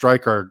got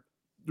Stryker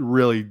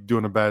really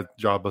doing a bad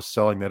job of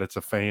selling that it's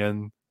a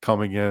fan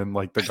coming in.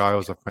 Like, the guy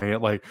was a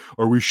fan. Like,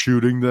 are we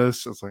shooting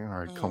this? It's like, all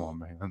right, come on,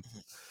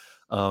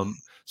 man.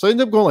 So I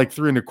ended up going like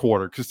 3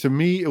 1/4 because to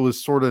me it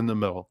was sort of in the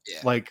middle.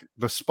 Like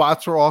the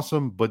spots were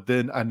awesome, but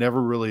then I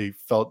never really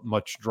felt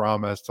much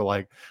drama as to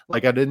like I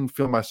didn't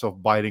feel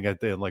myself biting at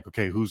the end. Like,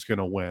 okay, who's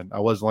gonna win? I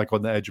wasn't like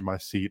on the edge of my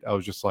seat. I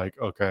was just like,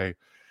 okay,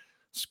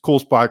 cool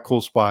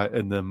spot,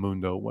 and then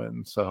Mundo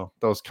wins. So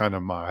that was kind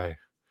of my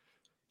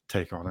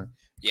take on it.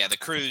 Yeah, the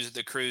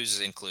cruise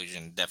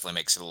inclusion definitely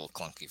makes it a little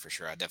clunky for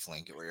sure. I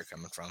definitely get where you're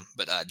coming from.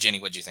 But Jenny,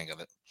 what'd you think of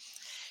it?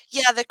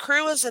 Yeah, the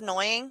crew is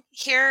annoying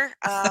here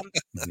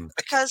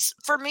because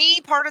for me,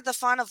 part of the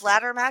fun of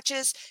ladder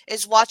matches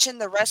is watching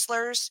the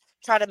wrestlers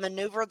try to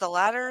maneuver the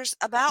ladders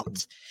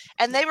about.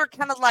 And they were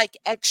kind of like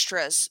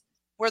extras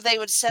where they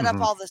would set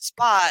up all the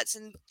spots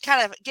and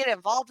kind of get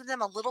involved in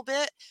them a little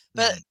bit.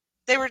 But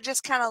they were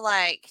just kind of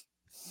like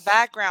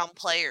background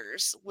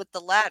players with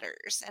the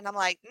ladders. And I'm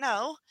like,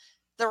 no,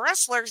 the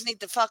wrestlers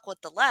need to fuck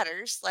with the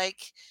ladders.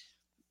 Like,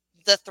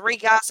 the 3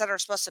 guys that are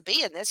supposed to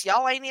be in this,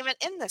 y'all ain't even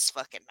in this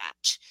fucking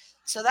match.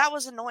 So that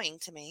was annoying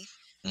to me.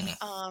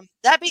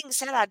 That being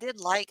said, I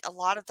did like a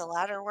lot of the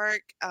ladder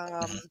work.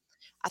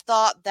 I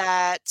thought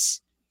that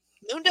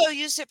Mundo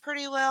used it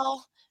pretty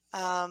well.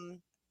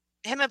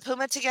 Him and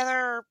Puma together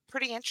are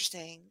pretty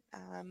interesting.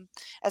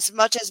 As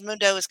much as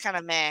Mundo is kind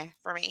of meh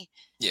for me.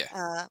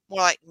 Yeah.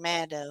 More like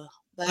Mando.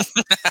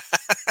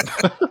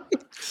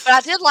 But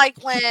I did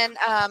like when,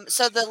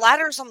 so the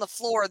ladders on the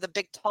floor, the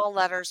big tall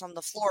ladders on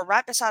the floor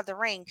right beside the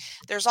ring,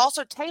 there's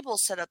also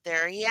tables set up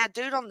there. He had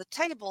dude on the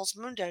tables,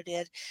 Mundo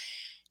did,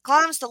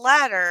 climbs the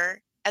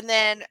ladder, and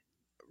then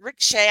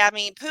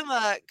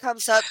Puma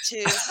comes up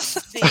to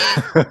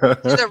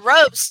the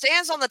ropes,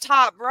 stands on the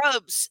top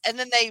ropes, and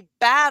then they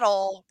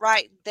battle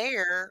right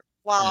there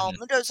while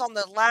Mundo's on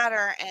the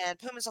ladder and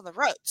Puma's on the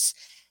ropes.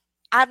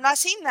 I've not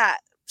seen that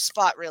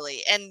spot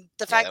really, and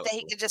the fact that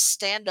he could just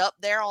stand up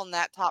there on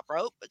that top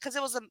rope, because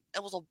it was a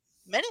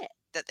minute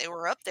that they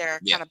were up there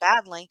kind of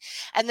battling,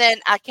 and then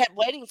I kept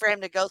waiting for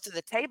him to go through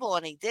the table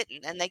and he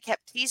didn't, and they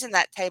kept teasing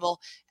that table,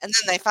 and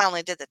then they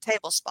finally did the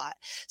table spot.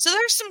 So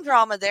there's some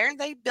drama there, and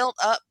they built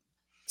up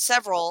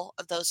several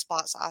of those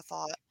spots, I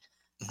thought.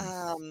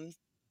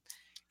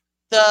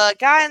 The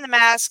guy in the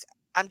mask,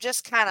 I'm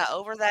just kind of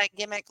over that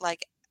gimmick,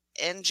 like,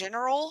 in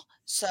general.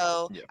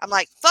 So I'm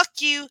like, fuck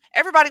you.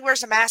 Everybody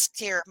wears a mask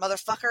here,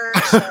 motherfucker.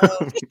 So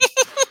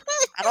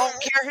I don't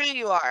care who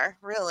you are,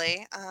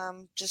 really.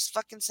 Just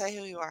fucking say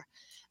who you are.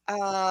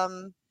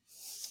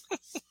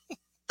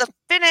 The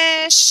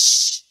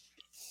finish.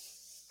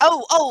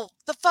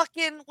 The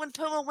fucking, when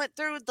Puma went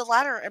through the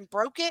ladder and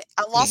broke it,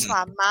 I lost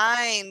my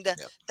mind.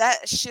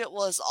 That shit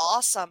was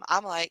awesome.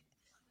 I'm like,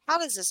 how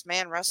does this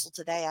man wrestle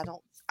today? I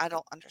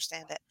don't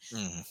understand it.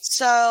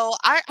 So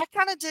I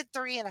kind of did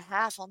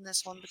 3.5 on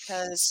this one,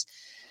 because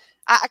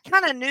I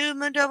kind of knew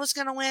Mundo was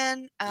going to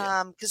win,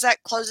 because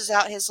that closes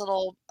out his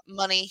little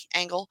money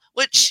angle,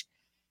 which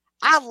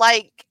I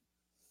like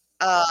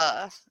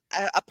a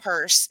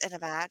purse in a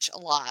match a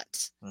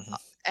lot.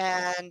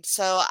 And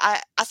so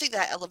I think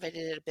that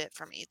elevated it a bit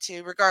for me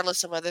too,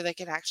 regardless of whether they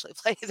can actually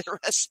play the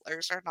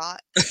wrestlers or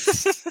not.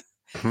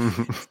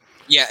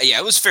 Yeah,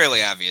 it was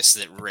fairly obvious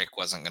that Rick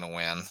wasn't going to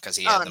win because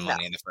he had the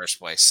money in the first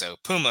place. So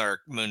Puma or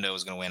Mundo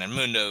was going to win, and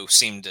Mundo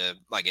seemed to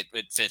like it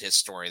fit his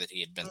story that he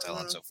had been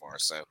telling so far.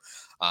 So,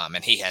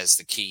 and he has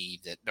the key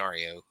that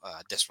Dario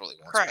desperately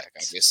wants back,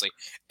 obviously.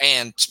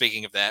 And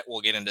speaking of that,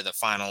 we'll get into the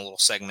final little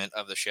segment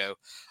of the show,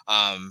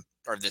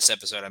 or this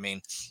episode. I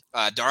mean,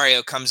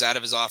 Dario comes out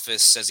of his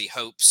office, says he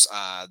hopes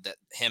that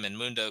him and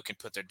Mundo can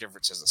put their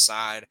differences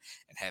aside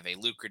and have a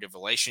lucrative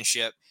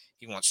relationship.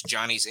 He wants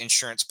Johnny's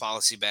insurance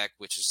policy back,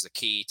 which is the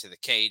key to the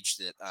cage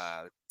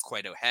that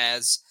Cueto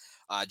has.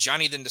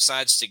 Johnny then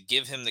decides to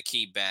give him the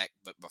key back,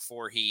 but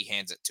before he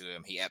hands it to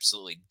him, he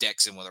absolutely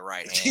decks him with a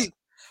right hand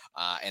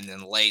and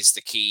then lays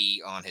the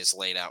key on his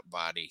laid out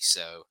body.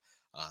 So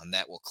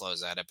that will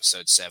close out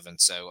episode 7.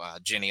 So,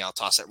 Jenny, I'll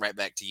toss it right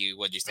back to you.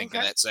 What did you think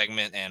of that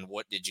segment, and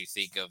what did you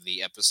think of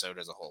the episode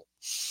as a whole?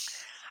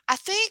 I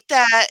think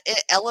that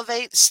it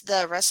elevates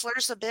the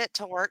wrestlers a bit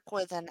to work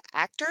with an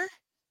actor.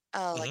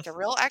 Like a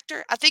real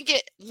actor. I think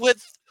it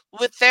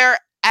with their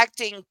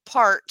acting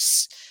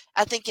parts,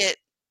 I think it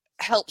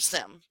helps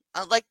them.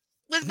 Like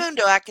with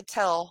Mundo, I could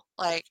tell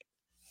like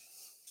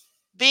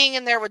being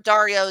in there with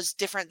Dario is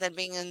different than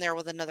being in there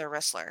with another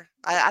wrestler.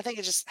 I think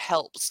it just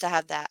helps to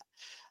have that.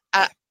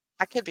 I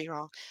could be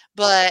wrong,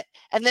 but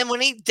and then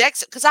when he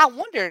decks it, because I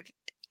wonder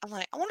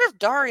if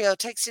Dario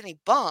takes any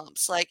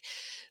bumps. Like,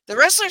 the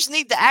wrestlers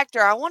need the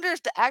actor. I wonder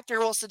if the actor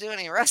wants to do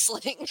any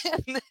wrestling.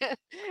 And then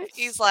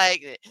he's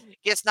like,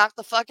 gets knocked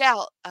the fuck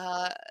out.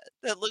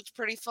 That looked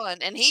pretty fun.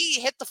 And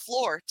he hit the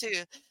floor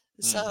too.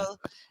 So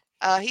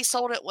he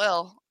sold it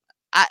well.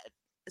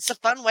 It's a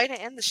fun way to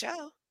end the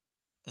show.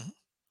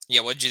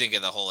 Yeah, what did you think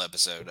of the whole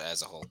episode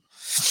as a whole?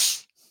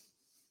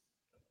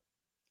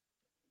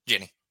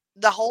 Jenny.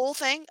 The whole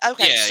thing?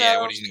 Okay.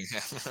 Yeah, what do you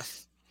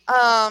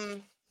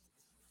think?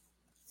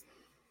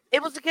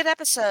 It was a good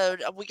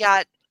episode. We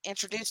got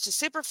introduced to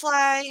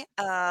Superfly.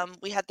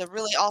 We had the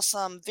really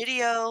awesome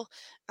video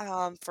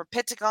for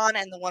Pentagon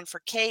and the one for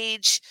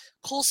Cage.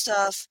 Cool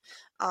stuff.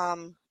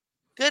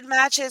 Good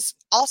matches,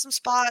 awesome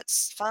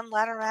spots, fun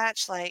ladder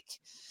match. Like,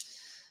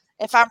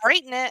 if I'm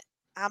rating it,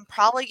 I'm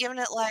probably giving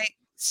it like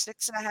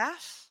 6.5.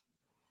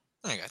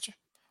 I got you.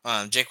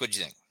 Jake, what'd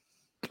you think?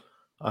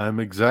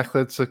 I'm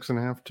exactly at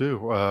 6.5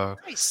 too.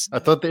 Nice. I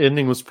thought the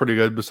ending was pretty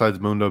good,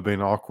 besides Mundo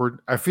being awkward.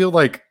 I feel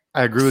like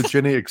I agree with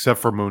Jenny, except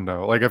for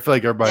Mundo. Like, I feel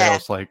like everybody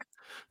else, like,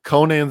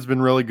 Conan's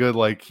been really good.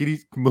 Like,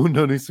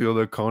 Mundo needs to go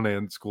to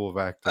Conan School of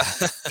Acting.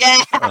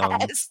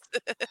 Yes.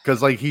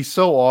 Because, like, he's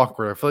so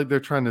awkward. I feel like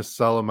they're trying to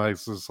sell him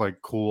as this,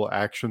 like, cool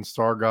action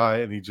star guy,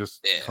 and he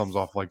just comes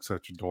off like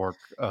such a dork.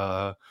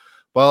 But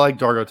I like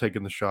Dargo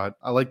taking the shot.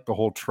 I like the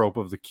whole trope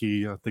of the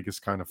key. I think it's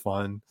kind of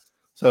fun.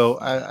 So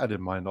I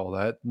didn't mind all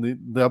that.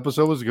 The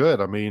episode was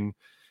good. I mean,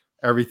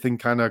 everything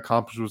kind of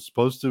accomplished what it was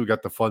supposed to. We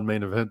got the fun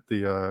main event,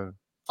 the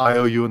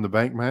IOU in the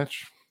bank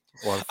match.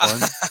 a lot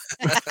of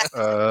fun.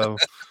 uh,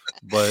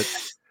 but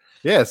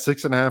yeah,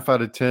 6.5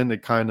 out of 10.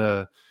 It kind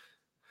of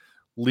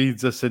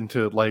leads us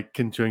into like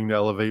continuing to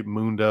elevate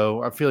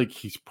Mundo. I feel like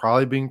he's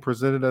probably being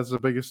presented as the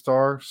biggest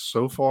star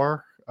so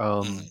far.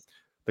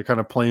 They're kind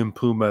of playing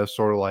Puma as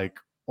sort of like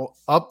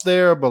up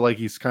there, but like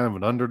he's kind of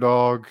an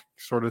underdog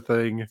sort of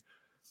thing.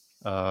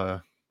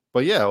 But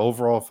yeah,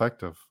 overall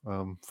effective.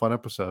 Fun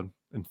episode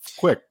and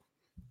quick.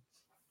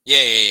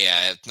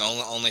 Yeah.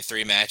 Only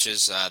 3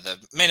 matches. The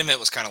main event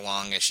was kind of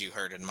long, as you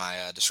heard in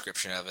my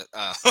description of it.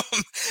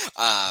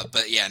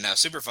 But yeah, no,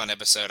 super fun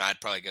episode.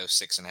 I'd probably go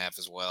 6.5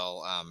 as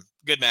well.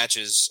 Good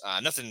matches.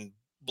 Nothing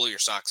blew your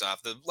socks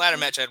off. The ladder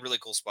match had really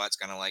cool spots,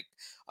 kind of like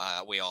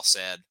we all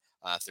said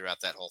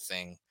throughout that whole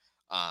thing.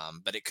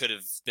 But it could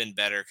have been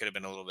better. Could have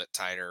been a little bit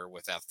tighter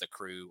without the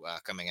crew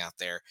coming out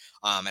there.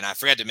 And I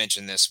forgot to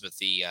mention this, but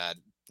the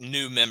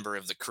new member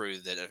of the crew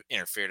that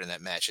interfered in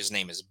that match, his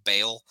name is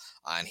Bale,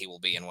 and he will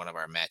be in one of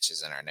our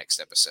matches in our next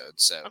episode.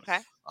 So Okay.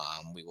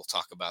 we will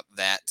talk about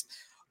that.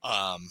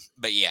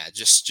 But yeah,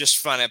 just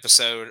fun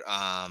episode.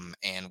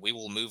 And we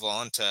will move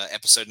on to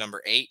episode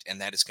number 8,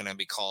 and that is going to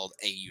be called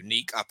A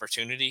Unique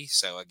Opportunity.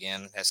 So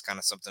again, it has kind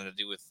of something to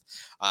do with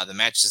the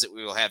matches that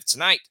we will have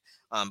tonight.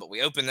 But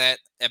we open that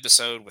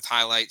episode with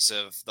highlights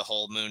of the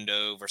whole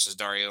Mundo versus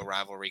Dario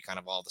rivalry, kind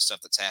of all the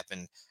stuff that's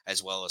happened,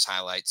 as well as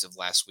highlights of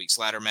last week's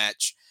ladder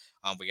match.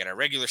 We got our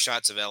regular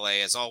shots of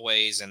LA as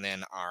always, and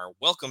then are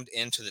welcomed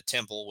into the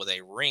temple with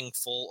a ring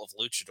full of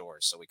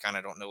luchadors. So we kind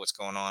of don't know what's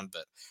going on,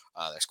 but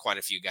there's quite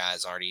a few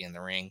guys already in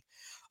the ring.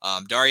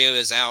 Dario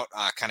is out,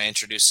 kind of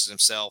introduces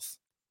himself.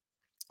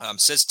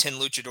 Says 10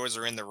 luchadors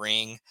are in the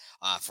ring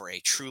for a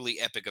truly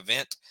epic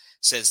event.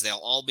 Says they'll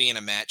all be in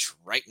a match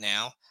right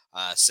now.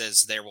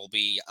 Says there will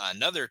be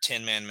another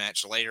 10-man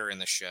match later in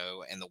the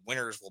show, and the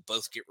winners will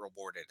both get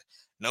rewarded.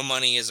 No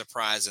money is a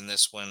prize in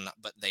this one,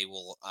 but they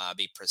will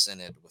be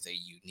presented with a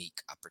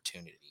unique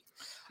opportunity.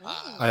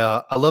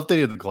 I love that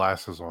he had the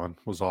glasses on.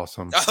 It was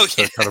awesome. Oh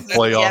yeah, to kind of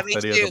play off me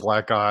that he had too. the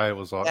black eye. It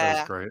was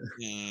Yeah. great.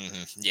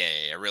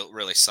 Yeah.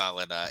 Really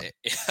solid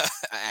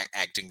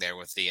acting there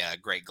with the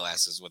great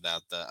glasses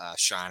without the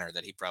shiner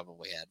that he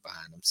probably had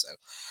behind him. So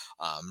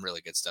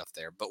really good stuff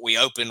there. But we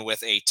open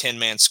with a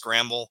 10-man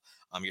scramble.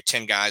 Your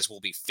 10 guys will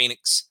be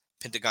Fenix,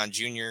 Pentagon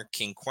Jr.,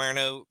 King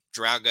Cuerno,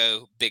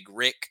 Drago, Big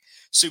Rick,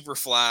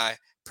 Superfly,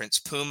 Prince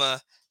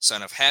Puma,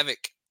 Son of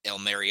Havoc, El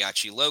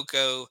Mariachi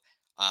Loco,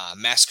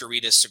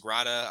 Masquerita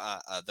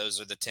Sagrada. Those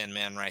are the 10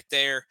 men right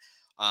there.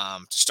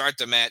 To start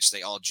the match,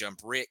 they all jump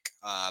Rick,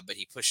 but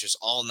he pushes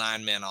all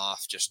 9 men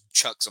off, just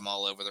chucks them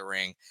all over the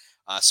ring.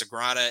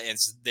 Sagrada and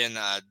then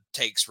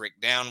takes Rick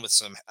down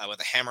with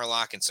a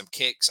hammerlock and some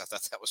kicks. I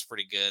thought that was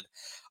pretty good.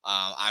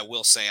 I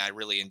will say I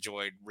really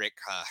enjoyed Rick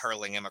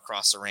hurling him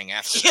across the ring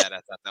after that. I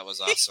thought that was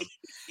awesome.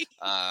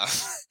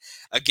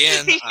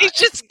 Again, he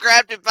just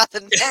grabbed him by the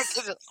neck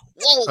and just,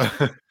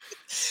 whoa.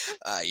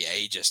 Yeah,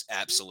 he just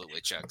absolutely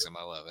chucks him.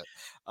 I love it.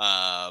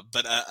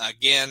 But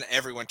again,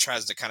 everyone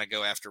tries to kind of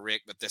go after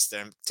Rick, but this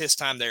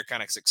time they're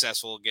kind of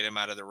successful, get him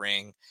out of the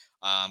ring.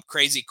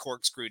 Crazy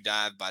corkscrew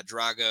dive by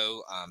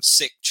Drago.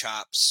 Sick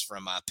chops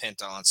from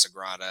Penta on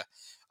Sagrada.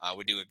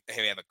 We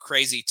have a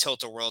crazy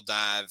tilt-a-whirl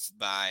dive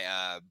by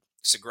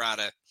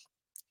Sagrada.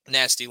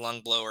 Nasty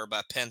lung blower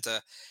by Penta.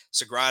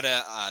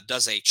 Sagrada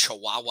does a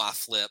chihuahua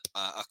flip,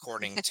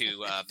 according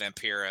to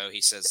Vampiro.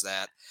 He says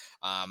that.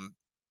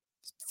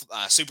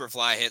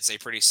 Superfly hits a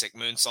pretty sick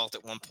moonsault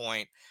at one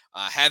point.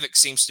 Havoc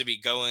seems to be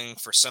going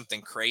for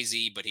something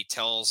crazy, but he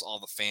tells all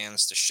the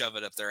fans to shove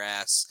it up their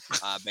ass,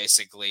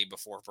 basically,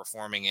 before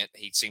performing it.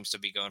 He seems to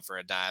be going for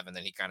a dive, and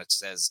then he kind of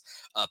says,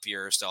 up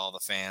yours to all the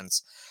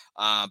fans.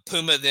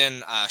 Puma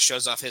then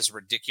shows off his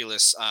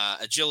ridiculous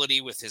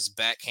agility with his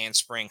back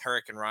handspring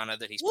Hurricane Rana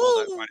that he's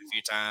pulled out quite a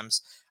few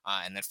times,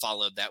 and then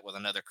followed that with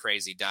another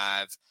crazy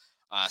dive.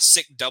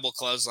 Sick double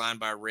clothesline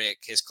by Rick.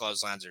 His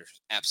clotheslines are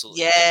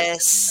absolutely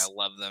yes. I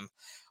love them.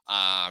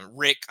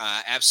 Rick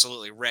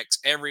absolutely wrecks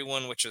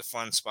everyone, which is a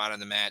fun spot in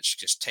the match.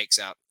 Just takes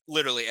out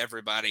literally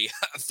everybody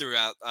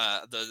throughout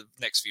the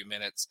next few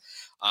minutes.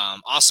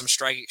 Awesome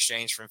strike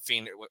exchange from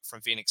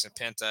Fenix and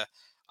Penta.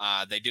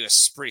 They do a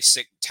pretty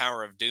sick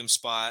Tower of Doom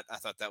spot. I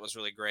thought that was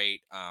really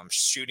great.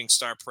 Shooting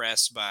star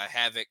press by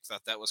Havoc.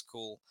 Thought that was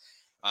cool.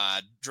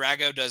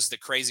 Drago does the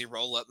crazy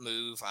roll-up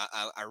move.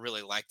 I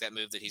really like that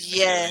move that he's been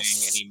doing,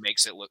 and he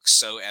makes it look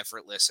so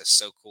effortless. It's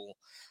so cool.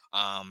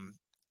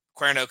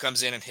 Cuerno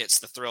comes in and hits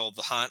the Thrill of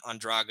the Hunt on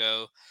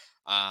Drago.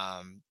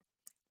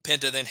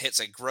 Penta then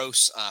hits a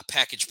gross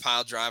package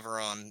pile driver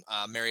on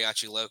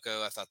Mariachi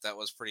Loco. I thought that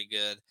was pretty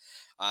good.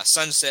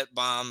 Sunset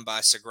Bomb by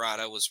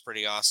Sagrada was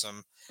pretty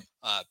awesome.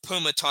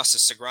 Puma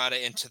tosses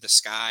Sagrada into the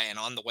sky, and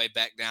on the way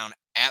back down,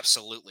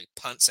 absolutely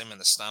punts him in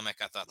the stomach.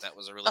 I thought that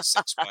was a really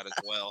sick spot as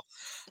well.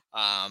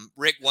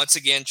 Rick once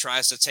again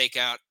tries to take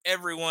out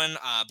everyone,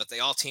 but they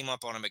all team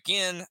up on him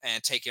again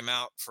and take him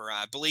out for,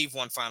 I believe,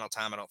 one final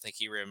time. I don't think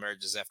he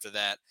reemerges after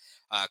that.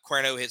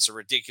 Cuerno hits a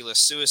ridiculous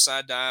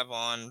suicide dive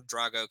on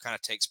Drago, kind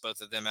of takes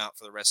both of them out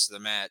for the rest of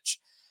the match.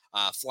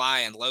 Fly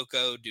and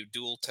Loco do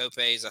dual topes.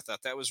 I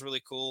thought that was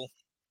really cool.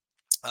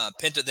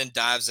 Penta then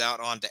dives out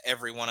onto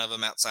every one of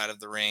them outside of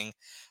the ring.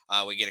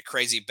 We get a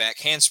crazy back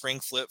handspring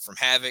flip from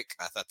Havoc.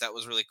 I thought that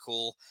was really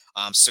cool.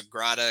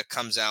 Sagrada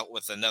comes out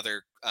with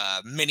another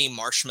mini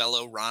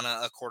marshmallow Rana,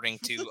 according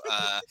to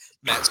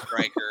Matt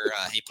Striker.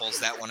 He pulls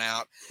that one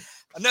out.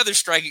 Another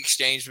strike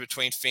exchange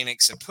between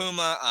Fenix and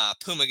Puma.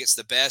 Puma gets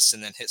the best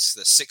and then hits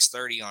the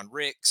 630 on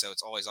Rick, so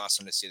it's always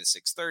awesome to see the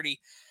 630.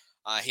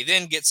 He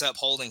then gets up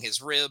holding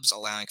his ribs,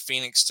 allowing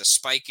Fenix to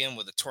spike him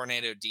with a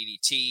tornado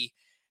DDT.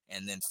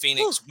 And then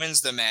Fenix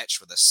wins the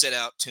match with a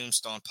sit-out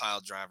tombstone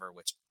pile driver,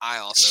 which I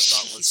also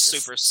thought was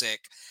super sick.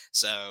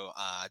 So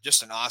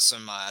just an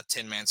awesome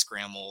 10-man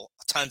scramble,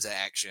 tons of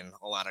action,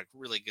 a lot of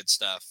really good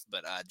stuff.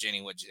 But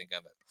Jenny, what did you think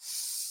of it?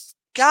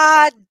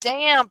 God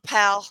damn,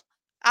 pal.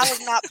 I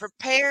was not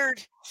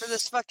prepared for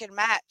this fucking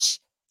match.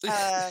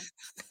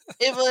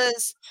 It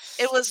was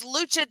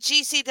Lucha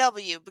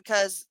GCW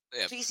because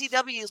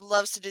GCW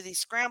loves to do these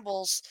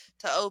scrambles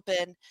to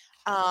open.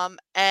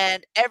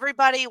 And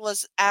everybody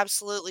was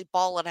absolutely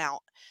balling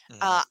out.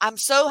 I'm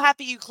so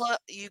happy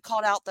you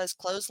called out those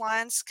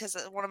clotheslines because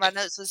one of my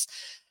notes was,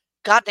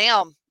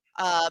 goddamn,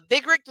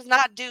 Big Rick does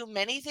not do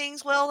many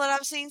things well that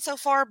I've seen so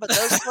far, but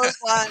those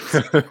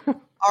clotheslines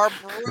are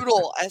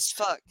brutal as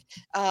fuck.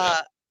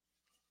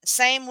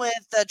 Same with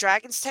the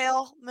Dragon's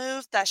Tail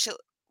move. That shit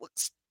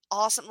looks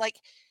awesome. Like,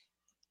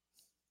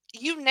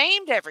 you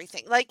named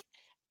everything. Like,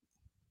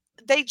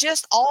 they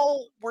just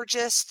all were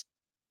just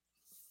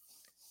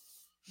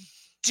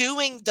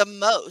doing the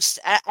most,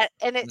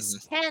 and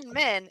it's 10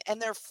 men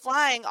and they're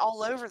flying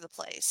all over the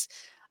place,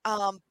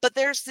 but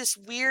there's this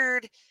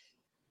weird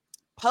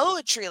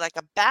poetry, like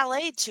a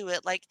ballet to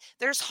it. Like,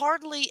 there's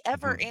hardly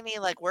ever any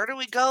like, where do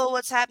we go,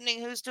 what's happening,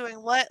 who's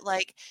doing what.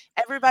 Like,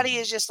 everybody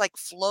is just like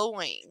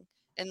flowing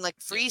and like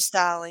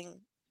freestyling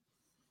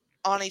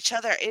on each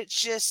other. It's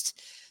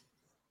just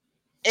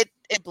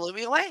it blew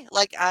me away.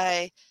 Like,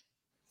 I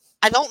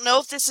don't know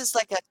if this is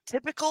like a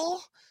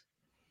typical,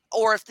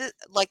 or if this,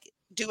 like,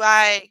 do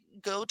I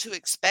go to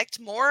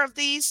expect more of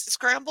these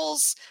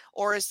scrambles,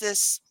 or is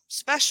this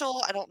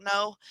special? I don't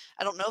know.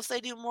 I don't know if they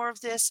do more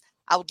of this.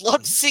 I would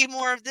love to see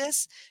more of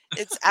this.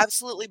 It's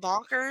absolutely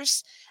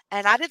bonkers.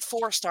 And I did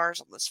 4 stars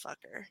on this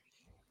fucker.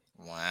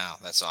 Wow,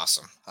 that's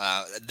awesome.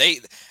 I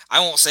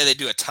won't say they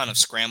do a ton of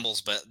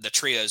scrambles, but the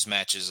trios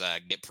matches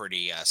get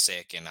pretty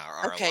sick and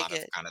are Okay, a lot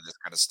good. of kind of this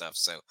kind of stuff.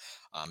 So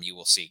you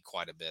will see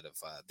quite a bit of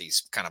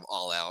these kind of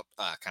all-out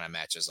kind of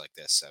matches like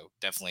this. So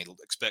definitely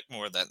expect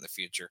more of that in the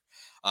future.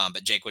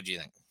 But Jake, what do you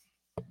think?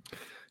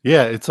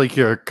 Yeah, it's like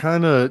you're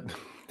kind of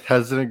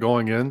hesitant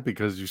going in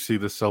because you see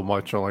this so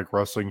much on like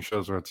wrestling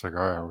shows where it's like, all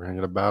right, we're gonna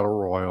get a battle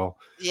royal.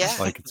 Yeah.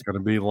 Like, it's gonna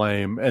be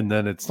lame, and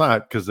then it's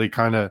not, because they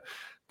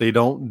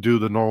don't do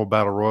the normal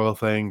battle royal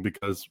thing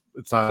because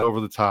it's not over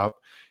the top.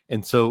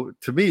 And so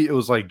to me, it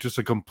was like just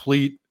a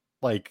complete,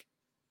 like,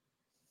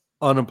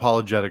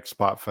 unapologetic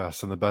spot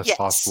fest in the best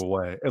possible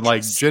way. And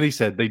like Jenny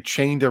said, they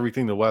chained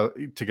everything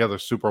together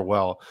super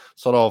well,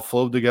 so it all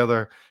flowed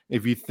together.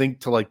 If you think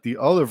to like the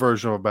other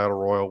version of a battle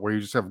royal where you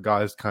just have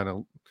guys kind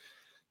of,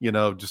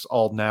 just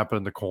all napping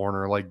in the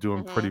corner, like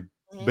doing pretty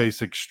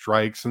basic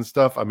strikes and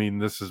stuff, I mean,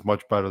 this is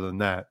much better than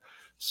that.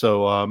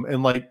 So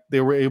and like they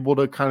were able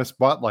to kind of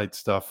spotlight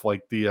stuff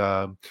like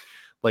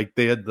like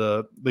they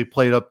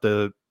played up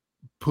the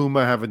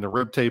Puma having the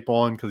rib tape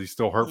on because he's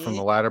still hurt from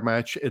the ladder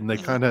match, and they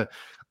kind of,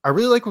 I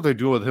really like what they're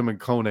doing with him and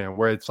Conan,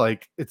 where it's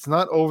like, it's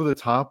not over the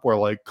top where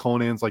like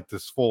Conan's like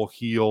this full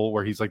heel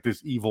where he's like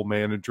this evil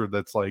manager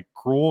that's like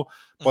cruel,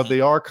 but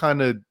they are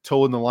kind of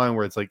toeing the line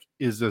where it's like,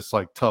 is this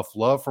like tough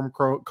love from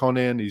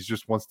Conan? He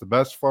just wants the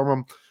best from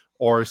him,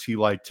 or is he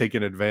like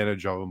taking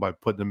advantage of him by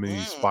putting him in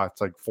these spots,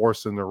 like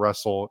forcing the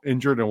wrestle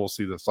injured? And we'll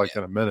see this like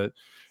in a minute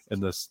in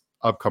this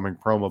upcoming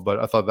promo. But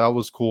I thought that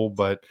was cool.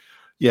 But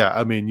yeah,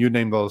 I mean, you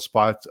named all the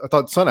spots. I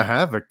thought Son of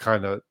Havoc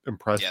kind of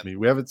impressed me.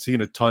 We haven't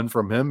seen a ton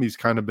from him. He's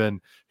kind of been,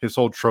 his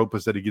whole trope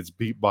is that he gets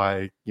beat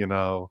by,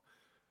 the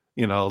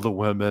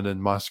women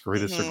and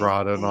Masquerita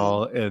Sagrada and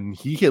all. And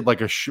he hit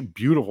like a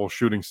beautiful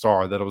shooting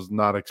star that I was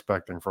not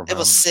expecting from him. It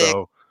was sick.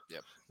 So,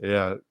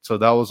 yeah, so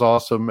that was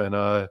awesome. And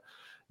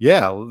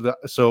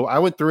so I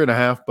went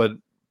 3.5, but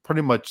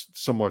pretty much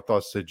similar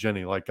thoughts to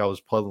Jenny. Like, I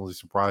was pleasantly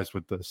surprised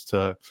with this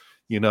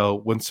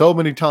when so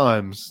many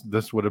times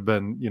this would have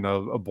been,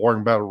 a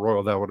boring battle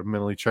royal that would have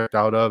mentally checked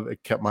out of.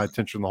 It kept my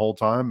attention the whole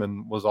time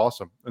and was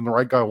awesome. And the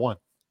right guy won.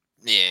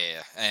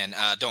 Yeah, and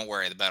don't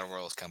worry, the battle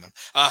royal is coming.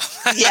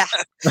 Yeah.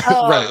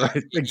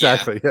 Right.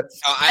 Exactly. Yeah.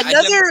 Yes.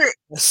 Another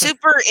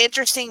super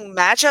interesting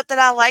matchup that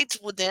I liked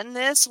within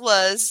this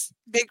was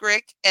Big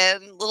Rick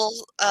and the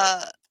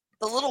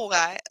little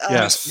guy.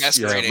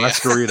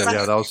 Masquerita.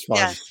 Yeah, that was fun.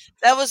 Yeah,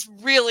 that was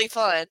really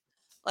fun.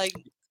 Like,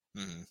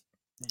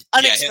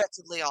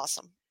 unexpectedly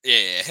awesome.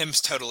 Yeah, him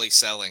totally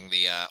selling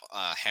the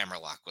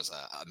hammerlock was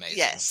amazing.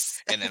 Yes.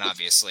 And then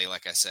obviously,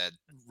 like I said,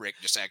 Rick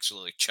just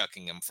absolutely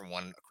chucking him from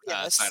one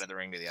side Yes. of the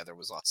ring to the other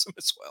was awesome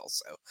as well.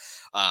 So,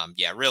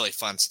 yeah, really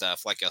fun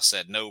stuff. Like I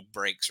said, no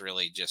breaks,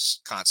 really,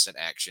 just constant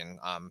action.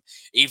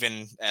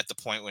 Even at the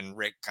point when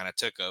Rick kind of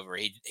took over,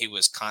 he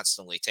was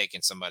constantly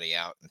taking somebody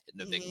out and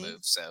hitting a big Mhm. move.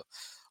 So,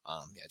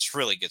 yeah, it's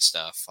really good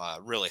stuff.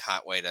 Really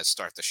hot way to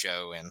start the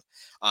show, and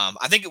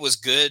I think it was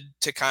good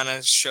to kind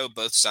of show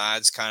both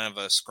sides, kind of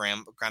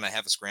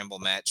have a scramble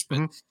match, but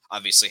Mhm,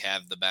 obviously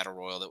have the battle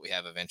royal that we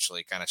have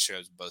eventually kind of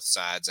shows both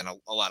sides and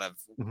a lot of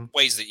mhm,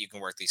 ways that you can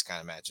work these kind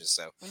of matches.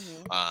 So,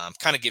 Mhm.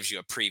 kind of gives you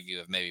a preview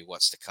of maybe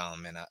what's to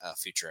come in a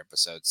future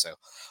episode. So,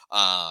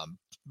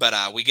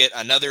 but we get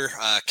another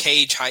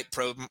Cage hype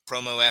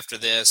promo after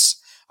this.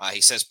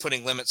 He says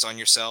putting limits on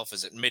yourself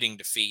is admitting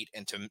defeat,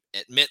 and to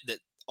admit that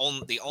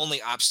the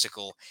only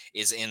obstacle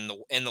is in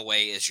the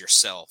way is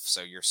yourself.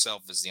 So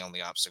yourself is the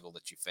only obstacle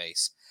that you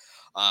face.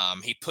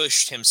 He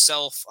pushed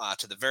himself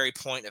to the very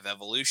point of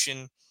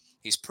evolution.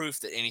 He's proof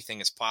that anything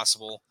is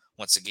possible.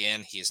 Once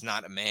again, he is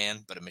not a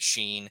man, but a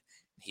machine.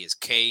 He is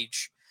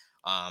Cage.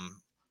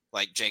 Um,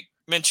 like Jake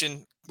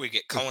mentioned, we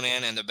get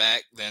Conan in the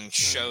back, then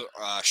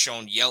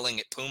shown yelling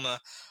at Puma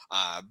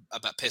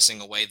about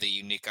pissing away the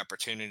unique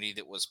opportunity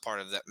that was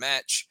part of that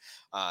match.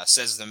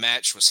 Says the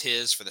match was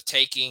his for the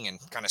taking and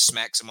kind of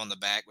smacks him on the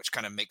back, which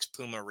kind of makes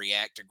Puma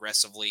react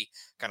aggressively,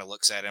 kind of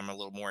looks at him a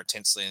little more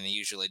intensely than he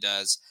usually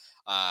does.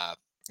 Uh,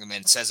 and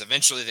then says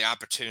eventually the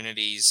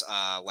opportunities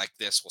like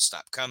this will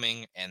stop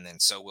coming, and then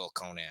so will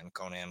Conan.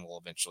 Conan will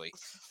eventually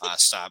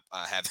stop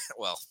having.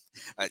 Well,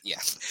 yeah.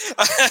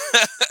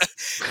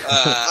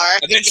 Sorry.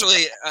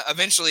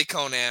 Eventually,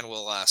 Conan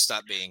will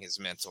stop being his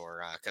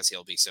mentor because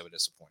he'll be so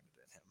disappointed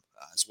in him.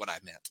 Is what I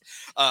meant.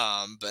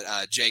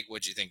 But Jake,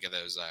 what'd you think of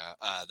those?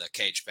 The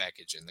Cage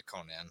package and the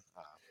Conan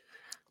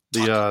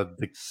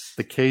taunting.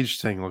 the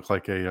Cage thing looked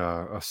like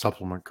a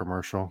supplement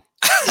commercial,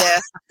 Yeah.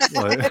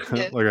 like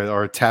Yeah.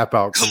 or a tap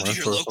out Come to your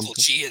commercial or local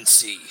something.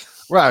 GNC.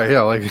 Right?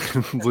 Yeah,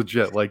 like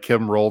legit, like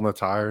him rolling a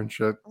tire and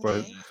shit.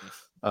 But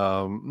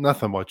Mhm.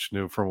 nothing much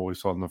new from what we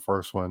saw in the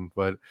first one.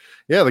 But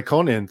yeah, the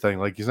Conan thing,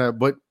 like you said.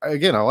 But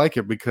again, I like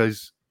it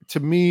because to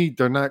me,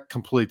 they're not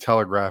completely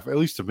telegraphed. At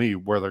least to me,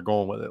 where they're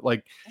going with it.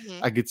 Like Mhm.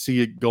 I could see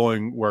it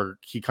going where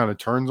he kind of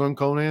turns on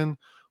Conan,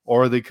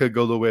 or they could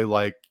go the way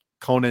like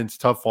Conan's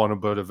tough on him,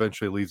 but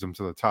eventually leads him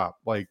to the top.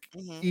 Like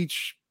Mhm.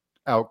 each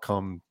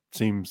outcome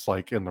seems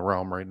like in the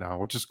realm right now,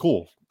 which is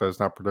cool, but it's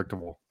not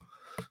predictable.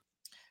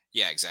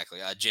 Yeah, exactly.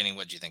 Jenny,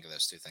 what do you think of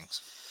those two things?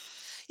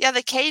 Yeah,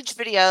 the Cage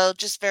video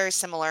just very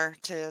similar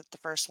to the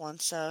first one,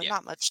 so Yeah.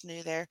 not much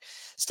new there.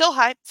 Still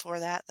hyped for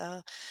that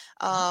though.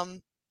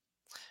 Mhm.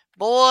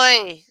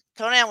 Boy,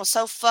 Conan was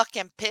so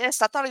fucking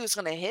pissed. I thought he was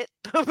gonna hit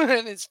Puma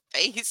in his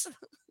face,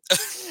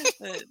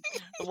 Uh,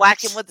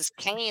 whack him with his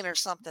cane or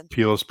something.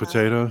 Peel's Um,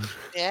 potato.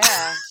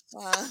 yeah.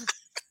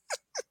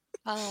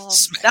 Smack That him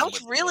was with the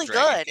old really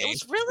dragon good. It cane.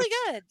 was really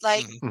good.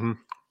 Like, Mhm. Mhm.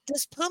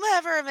 does Puma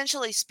ever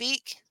eventually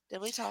speak? Did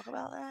we talk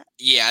about that?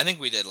 Yeah, I think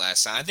we did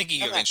last time. I think he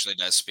Okay. eventually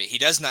does speak. He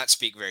does not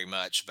speak very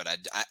much, but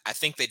I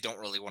think they don't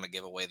really want to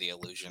give away the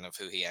illusion of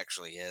who he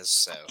actually is.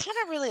 So, I kind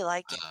of really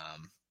like it.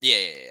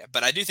 yeah.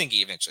 But I do think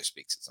he eventually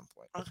speaks at some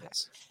point. Okay.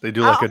 Yes. They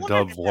do I like a wondered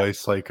dub if that.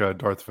 voice, like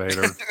Darth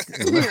Vader.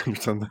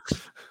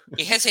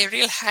 He has a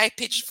real high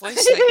pitched voice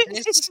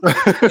like this.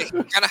 He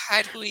can kind of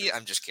hide who he.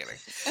 I'm just kidding.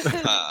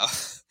 Uh,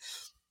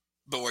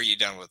 but were you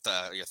done with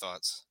your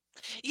thoughts?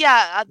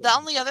 Yeah, the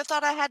only other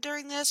thought I had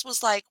during this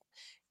was like,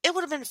 it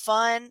would have been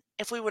fun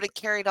if we would have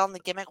carried on the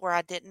gimmick where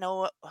I didn't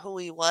know who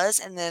he was,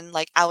 and then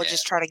like I would Yeah.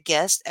 just try to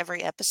guess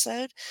every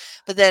episode.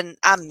 But then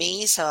I'm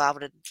me, so I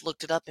would have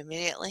looked it up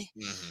immediately.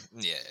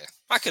 Yeah.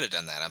 I could have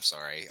done that. I'm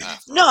sorry.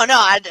 No, no,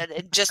 I did.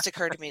 It just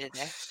occurred to me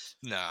today.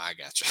 No, I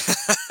gotcha.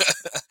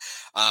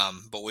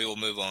 But we will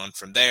move on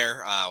from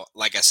there.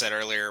 Like I said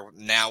earlier,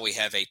 now we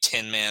have a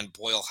 10-man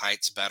Boyle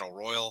Heights Battle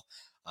Royal.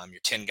 Your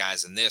 10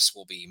 guys in this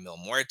will be Mil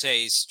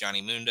Muertes,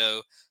 Johnny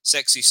Mundo,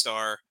 Sexy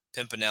Star,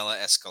 Pimpinella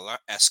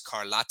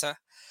Escarlata,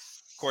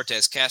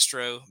 Cortez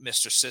Castro,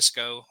 Mr.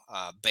 Cisco,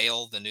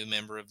 Bale, the new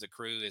member of the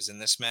crew, is in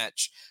this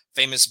match.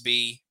 Famous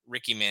B,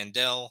 Ricky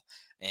Mandel,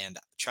 and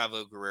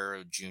Chavo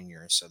Guerrero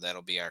Jr. So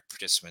that'll be our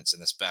participants in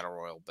this battle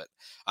royal. But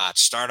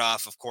to start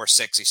off, of course,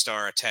 Sexy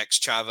Star attacks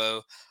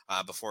Chavo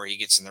before he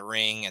gets in the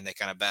ring, and they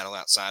kind of battle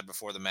outside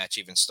before the match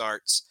even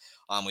starts.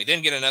 We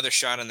then get another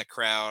shot in the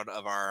crowd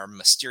of our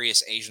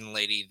mysterious Asian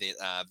lady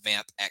that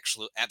Vamp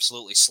actually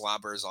absolutely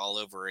slobbers all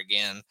over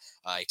again.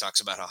 He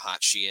talks about how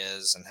hot she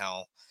is and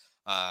how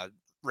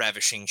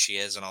ravishing she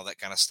is and all that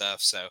kind of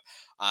stuff. So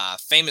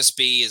Famous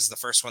B is the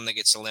first one that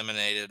gets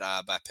eliminated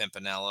by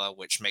Pimpinella,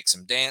 which makes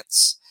him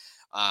dance.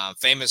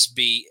 Famous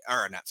B,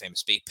 or not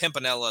Famous B,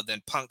 Pimpinella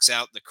then punks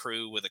out the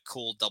crew with a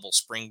cool double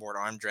springboard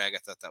arm drag. I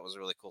thought that was a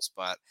really cool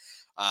spot.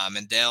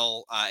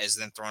 Mandel is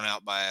then thrown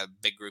out by a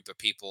big group of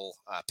people.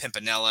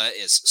 Pimpinella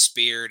is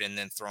speared and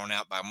then thrown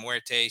out by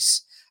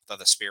Muertes. I thought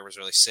the spear was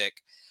really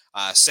sick.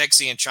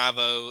 Sexy and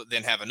Chavo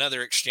then have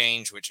another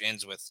exchange, which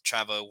ends with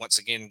Chavo once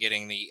again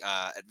getting the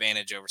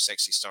advantage over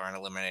Sexy Star and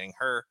eliminating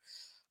her.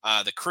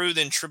 The crew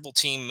then triple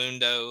team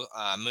Mundo.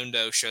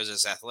 Mundo shows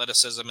his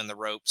athleticism in the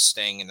ropes,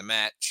 staying in the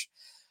match.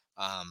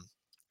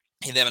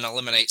 He then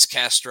eliminates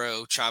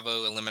Castro.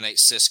 Chavo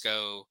eliminates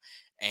Cisco.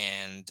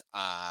 And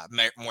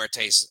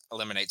Muertes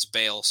eliminates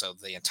Bale. So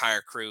the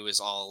entire crew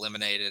is all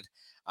eliminated.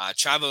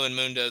 Chavo and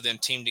Mundo then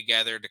team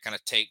together to kind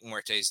of take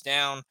Muertes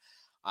down.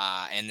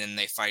 And then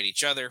they fight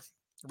each other.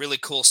 Really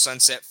cool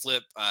sunset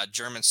flip,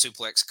 German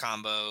suplex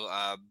combo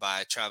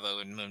by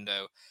Chavo and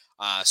Mundo.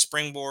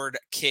 Springboard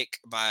kick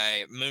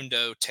by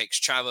Mundo takes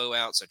Chavo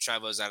out. So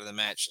Chavo's out of the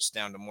match. It's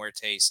down to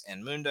Muertes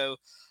and Mundo.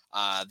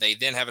 They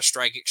then have a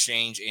strike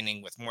exchange,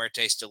 ending with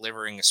Muertes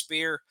delivering a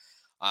spear.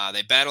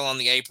 They battle on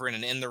the apron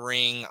and in the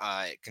ring.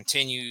 It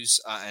continues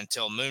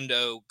until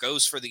Mundo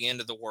goes for the end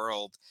of the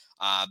world.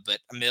 But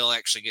Emil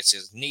actually gets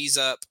his knees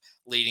up,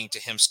 leading to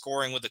him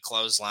scoring with a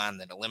clothesline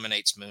that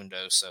eliminates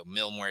Mundo. So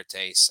Mil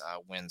Muertes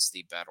wins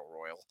the Battle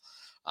Royal.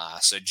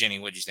 So Jenny,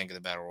 what did you think of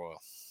the Battle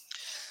Royal?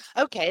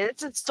 Okay,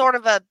 this is sort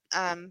of a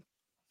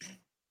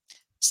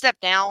step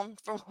down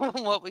from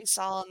what we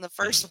saw in the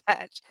first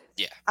match.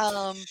 Yeah.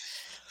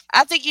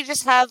 I think you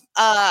just have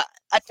a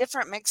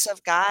different mix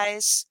of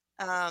guys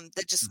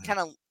that just kind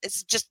of,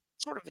 it's just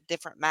sort of a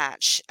different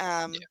match.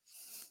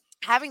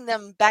 Having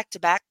them back to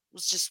back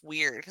was just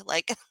weird.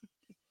 Like,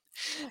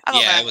 I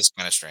don't know. It was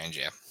kind of strange.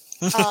 Yeah.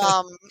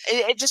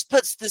 It just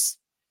puts this,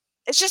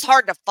 it's just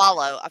hard to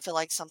follow. I feel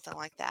like something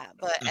like that,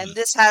 but, and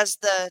this has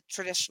the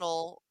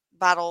traditional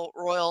battle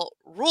royal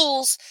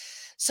rules.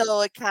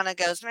 So it kind of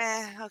goes,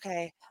 meh,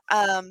 okay.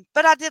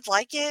 But I did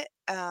like it.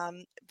 I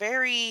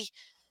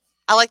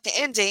like the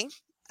ending.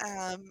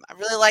 I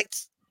really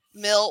liked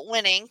Mill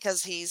winning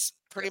because he's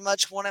pretty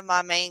much one of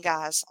my main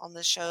guys on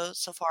the show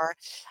so far.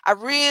 I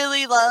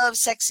really love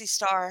Sexy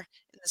Star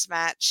in this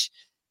match.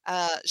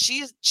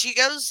 She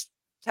goes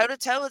toe to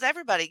toe with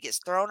everybody, gets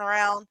thrown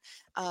around,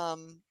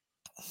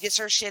 gets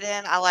her shit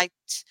in. I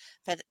liked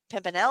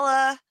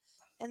Pimpinella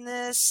in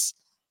this.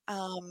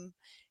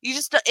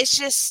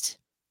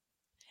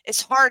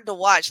 It's hard to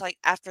watch, like,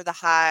 after the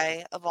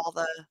high of all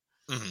the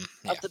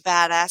of the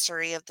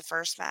badassery of the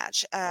first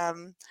match.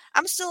 I'm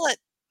still at,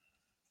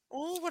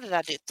 what did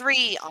I do?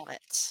 3 on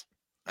it.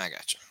 I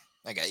got you.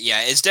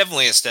 Yeah, it's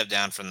definitely a step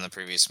down from the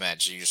previous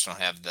match. You just don't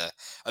have the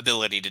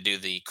ability to do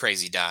the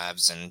crazy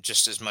dives and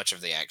just as much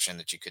of the action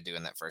that you could do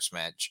in that first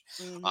match.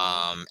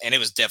 And it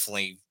was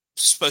definitely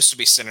supposed to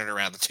be centered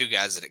around the two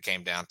guys that it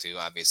came down to,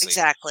 obviously.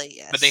 Exactly,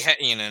 yes. But they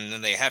and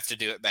then they have to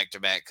do it back to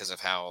back because of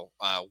how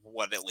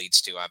what it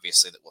leads to,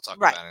 obviously, that we'll talk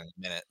about in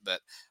a minute.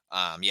 But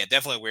yeah,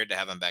 definitely weird to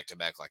have them back to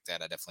back like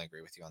that. I definitely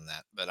agree with you on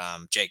that. But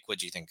Jake, what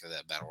do you think of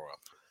that Battle Royal?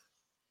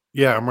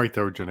 Yeah, I'm right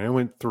there with Jenny. I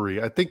went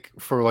 3. I think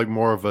for like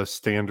more of a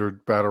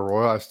standard battle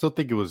royal, I still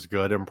think it was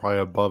good and probably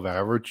above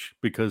average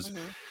because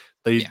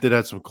they did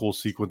have some cool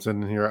sequence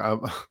in here.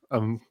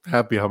 I'm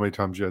happy how many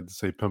times you had to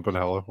say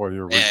Pimpinella while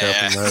you were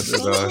recapping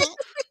that.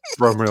 It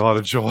brought me a lot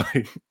of joy.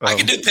 I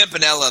can do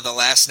Pimpinella. The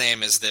last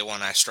name is the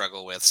one I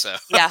struggle with. So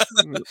yeah.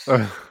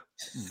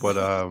 But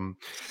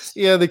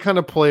yeah, they kind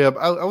of play up.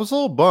 I was a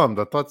little bummed.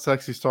 I thought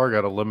Sexy Star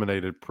got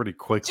eliminated pretty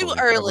quickly. Too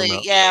early.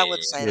 Yeah, I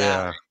would say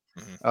that.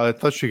 I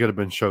thought she could have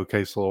been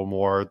showcased a little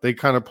more. They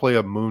kind of play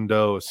up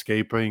Mundo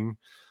escaping.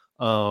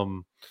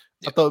 I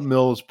thought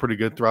Mill was pretty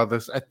good throughout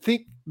this. I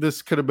think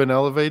this could have been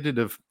elevated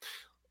if,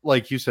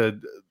 like you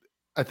said,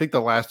 I think the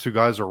last 2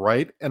 guys are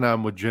right. And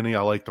I'm with Jenny.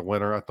 I like the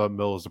winner. I thought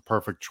Mill was the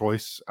perfect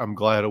choice. I'm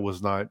glad it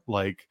was not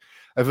like,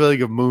 I feel like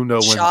if Mundo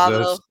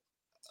wins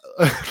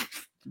this,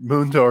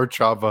 Mundo or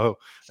Chavo,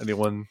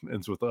 anyone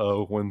ends with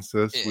O wins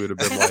this, we would have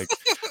been like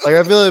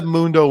I feel like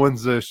Mundo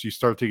wins this, you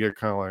start to get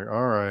kind of like,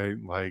 all right,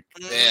 like,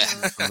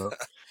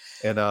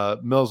 and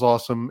Mill's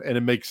awesome, and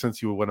it makes sense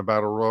he would win a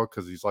battle royal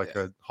because he's like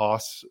a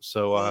hoss.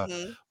 So,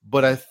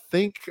 but I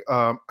think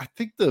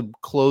the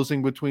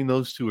closing between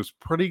those two is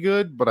pretty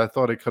good, but I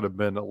thought it could have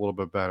been a little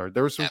bit better.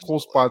 There were some cool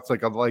spots,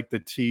 like I like the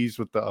tease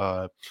with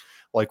the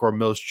like where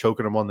Mill's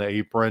choking him on the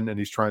apron and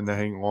he's trying to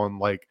hang on,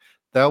 like.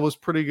 That was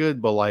pretty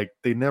good, but like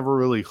they never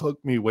really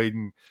hooked me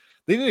waiting.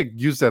 They need to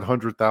use that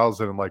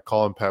 100,000 and like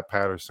call him Pat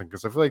Patterson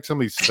because I feel like some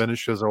of these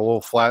finishes are a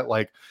little flat.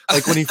 Like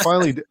when he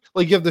finally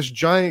like you have this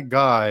giant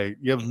guy,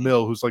 you have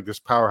Mill who's like this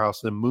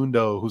powerhouse, and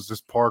Mundo who's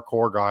this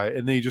parkour guy,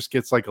 and then he just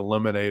gets like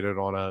eliminated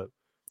on a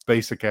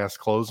basic ass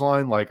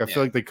clothesline. Like I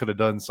feel like they could have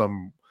done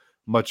some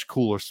much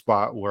cooler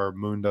spot where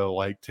Mundo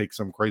like takes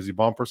some crazy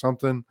bump or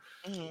something.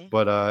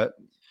 But I'm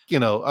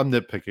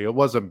nitpicky. It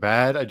wasn't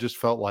bad. I just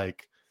felt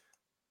like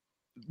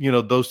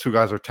those 2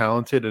 guys are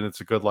talented and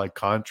it's a good like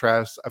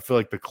contrast. I feel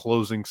like the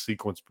closing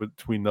sequence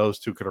between those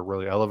 2 could have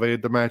really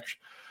elevated the match,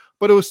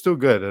 but it was still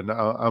good. And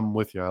I'm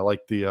with you. I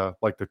like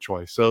the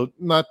choice. So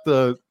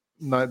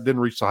didn't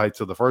reach the heights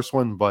of the first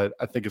one, but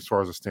I think as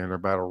far as a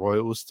standard battle royal,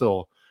 it was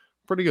still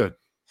pretty good.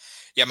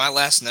 Yeah. My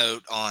last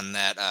note on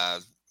that,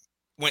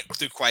 went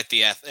through quite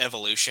the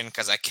evolution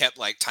because I kept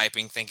like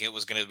typing thinking it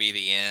was going to be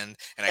the end,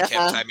 and I kept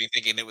Uh-huh. typing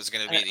thinking it was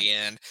going to be the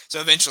end.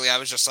 So eventually I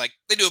was just like,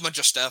 they do a bunch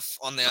of stuff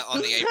on the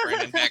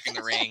apron and back in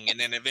the ring, and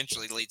then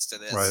eventually leads to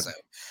this. Right. So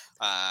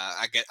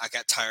I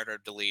got tired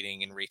of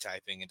deleting and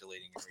retyping and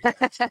deleting and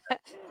retyping.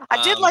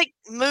 I did like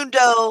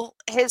Mundo.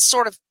 His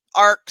sort of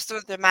arc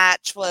through the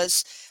match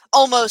was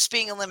almost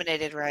being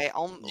eliminated, right?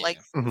 Like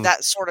Yeah. Mhm.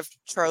 that sort of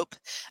trope.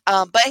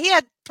 But he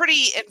had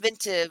pretty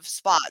inventive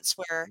spots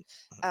where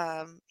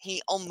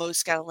he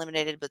almost got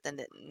eliminated, but then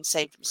didn't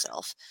save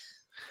himself.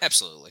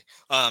 Absolutely.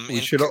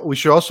 We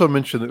should also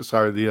mention that.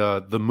 Sorry,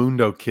 the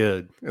Mundo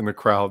kid in the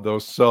crowd. That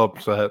was so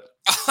upset.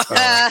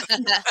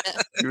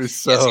 He was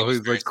Yes, he so was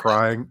he's very like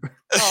crying.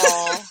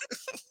 Oh,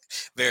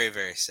 very,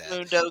 very sad.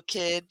 Mundo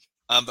kid.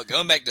 But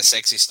going back to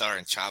Sexy Star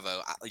and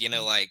Chavo,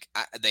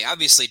 they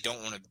obviously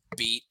don't want to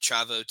beat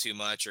Chavo too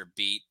much or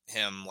beat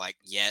him like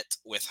yet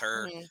with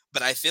her. Mhm.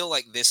 But I feel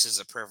like this is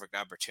a perfect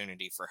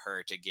opportunity for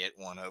her to get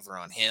one over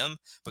on him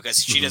because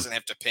she Mhm. doesn't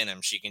have to pin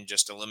him. She can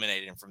just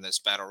eliminate him from this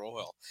battle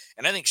royal.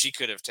 And I think she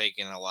could have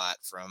taken a lot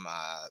from,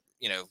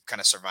 kind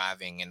of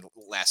surviving and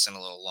lasting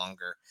a little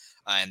longer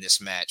in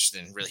this match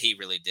than he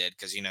really did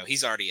because,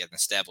 he's already an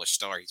established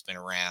star. He's been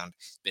around,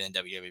 been in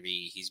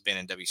WWE, he's been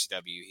in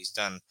WCW, he's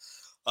done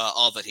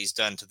all that he's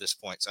done to this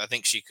point. So I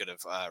think she could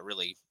have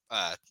really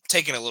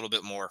taken a little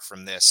bit more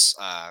from this,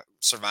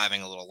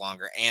 surviving a little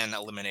longer and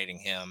eliminating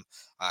him,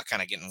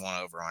 kind of getting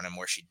one over on him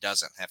where she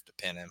doesn't have to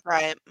pin him.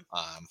 Right.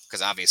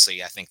 Because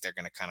obviously I think they're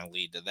going to kind of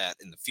lead to that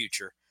in the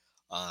future,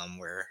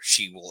 where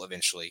she will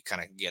eventually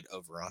kind of get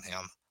over on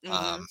him.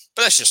 Mhm.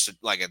 But that's just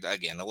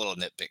again, a little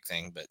nitpick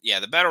thing. But yeah,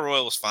 the battle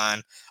royal was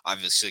fine.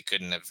 Obviously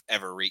couldn't have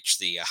ever reached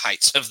the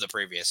heights of the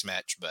previous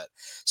match, but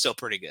still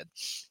pretty good.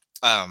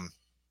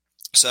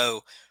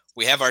 So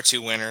we have our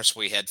two winners.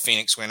 We had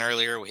Fenix win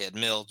earlier. We had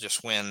Mill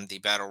just win the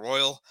Battle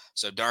Royal.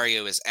 So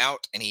Dario is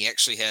out, and he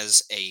actually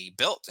has a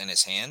belt in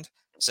his hand.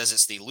 Says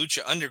it's the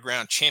Lucha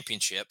Underground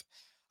Championship.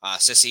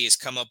 Says he has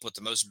come up with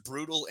the most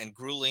brutal and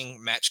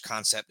grueling match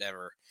concept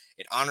ever.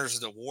 It honors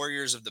the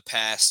warriors of the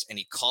past, and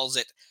he calls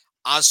it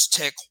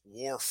Aztec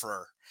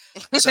Warfare.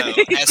 So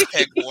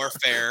Aztec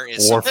Warfare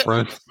is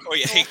Warfront. Oh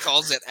yeah, he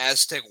calls it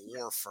Aztec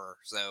Warfare.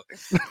 So,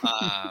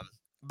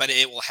 but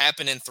it will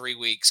happen in 3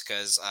 weeks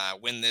because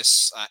when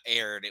this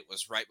aired, it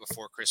was right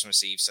before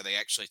Christmas Eve, so they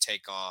actually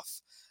take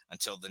off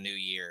until the new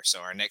year. So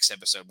our next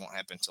episode won't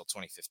happen until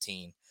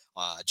 2015,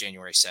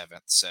 January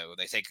 7th. So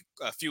they take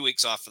a few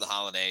weeks off for the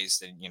holidays.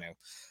 Then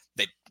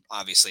they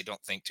obviously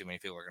don't think too many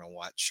people are going to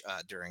watch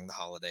during the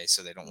holidays,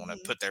 so they don't want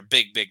to put their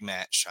big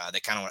match.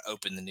 They kind of want to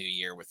open the new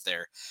year with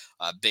their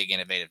big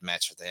innovative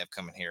match that they have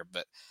coming here.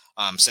 But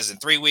says in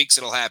 3 weeks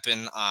it'll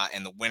happen,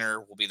 and the winner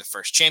will be the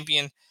first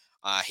champion.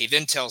 He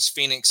then tells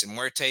Fenix and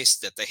Muertes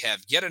that they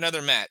have yet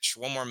another match,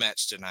 one more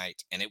match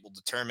tonight, and it will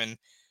determine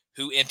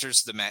who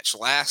enters the match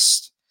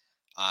last.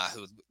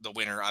 Who the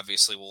winner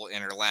obviously will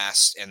enter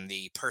last, and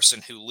the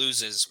person who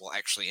loses will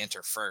actually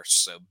enter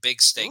first. So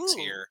big stakes Ooh.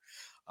 here.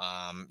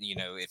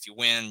 If you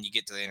win, you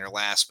get to enter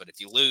last, but if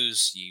you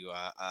lose, you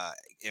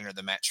enter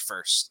the match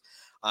first.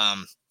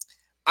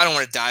 I don't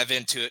want to dive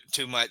into it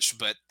too much,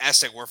 but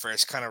Aztec Warfare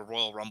is kind of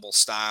Royal Rumble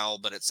style,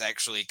 but it's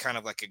actually kind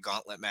of like a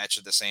gauntlet match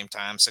at the same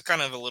time. So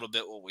kind of a little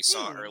bit what we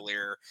saw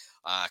earlier,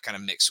 kind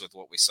of mixed with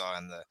what we saw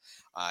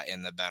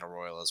in the Battle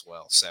Royal as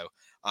well. So,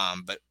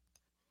 but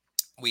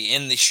we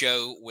end the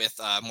show with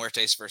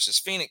Muertes versus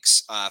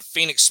Fenix.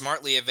 Fenix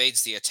smartly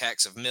evades the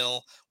attacks of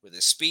Mill with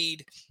his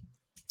speed.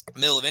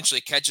 Mill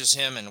eventually catches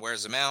him and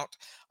wears him out.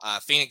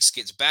 Fenix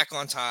gets back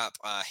on top,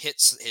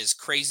 hits his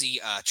crazy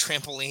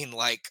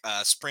trampoline-like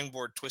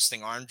springboard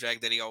twisting arm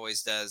drag that he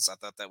always does. I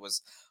thought that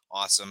was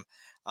awesome.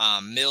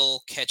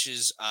 Mill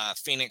catches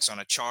Fenix on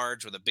a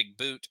charge with a big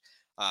boot,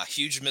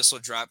 huge missile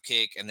drop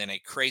kick, and then a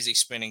crazy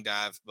spinning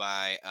dive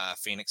by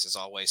Fenix, as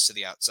always, to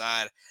the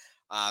outside.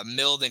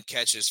 Mill then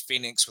catches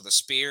Fenix with a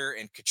spear,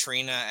 and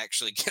Katrina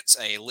actually gets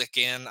a lick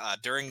in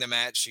during the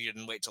match. She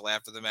didn't wait till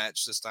after the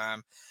match this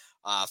time.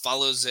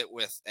 Follows it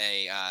with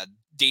a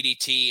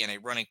DDT and a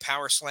running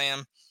power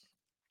slam.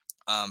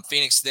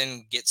 Fenix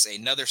then gets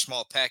another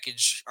small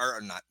package,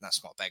 or not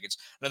small package,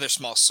 another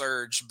small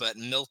surge, but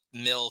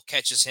Mill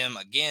catches him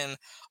again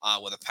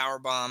with a power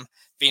bomb.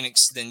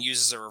 Fenix then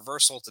uses a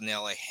reversal to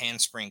nail a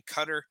handspring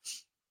cutter.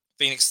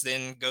 Fenix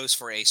then goes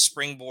for a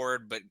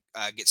springboard, but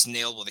gets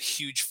nailed with a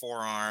huge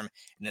forearm,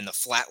 and then the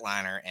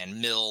flatliner,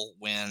 and Mill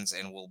wins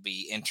and will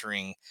be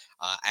entering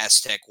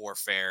Aztec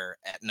Warfare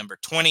at number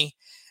 20.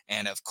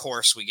 And of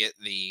course, we get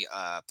the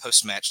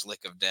post-match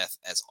lick of death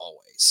as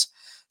always.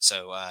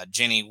 So,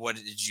 Jenny, what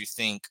did you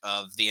think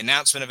of the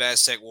announcement of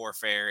Aztec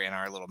Warfare and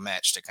our little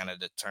match to kind of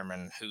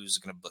determine who's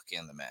going to book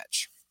in the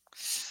match?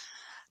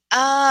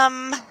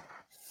 I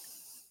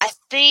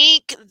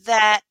think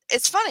that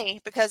it's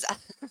funny because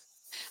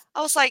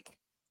I was like,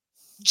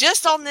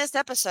 just on this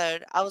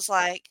episode, I was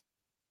like,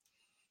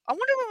 I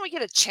wonder when we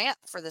get a chant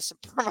for this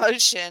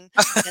promotion.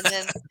 And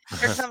then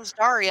here comes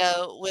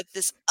Dario with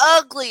this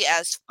ugly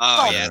as Oh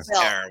fuck yeah, it's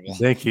belt. terrible.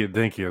 Dinky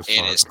as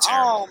It fuck. is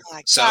terrible. Oh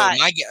my So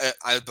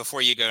god.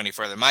 before you go any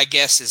further, my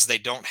guess is they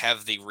don't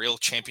have the real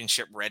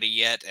championship ready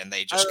yet, and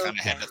they just kind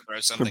of had Okay. to throw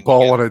something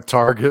Ball together on a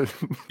target.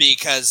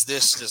 because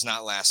this does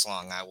not last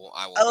long. I will go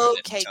ahead and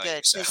Okay, tell you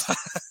good. so.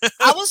 'Cause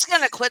I was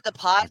gonna quit the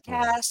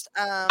podcast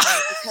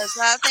because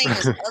that thing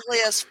is ugly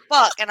as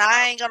fuck, and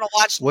I ain't gonna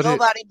watch What it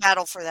nobody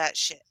battle for that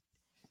shit.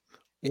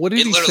 what did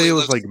It he say literally it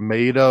was looks like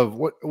made of?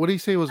 What did he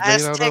say it was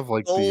made out Aztec of?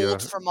 Like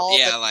gold from all the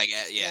yeah.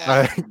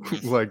 I,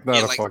 Mhm. like Yeah,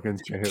 not a like fucking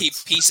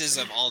chance. pieces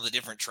of all the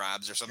different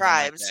tribes or something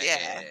like tribes,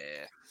 that.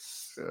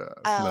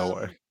 yeah. No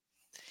way.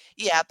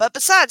 Yeah, but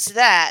besides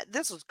that,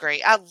 this was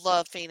great. I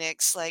love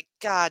Phoenix. Like,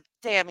 god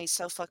damn, he's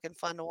so fucking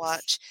fun to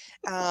watch.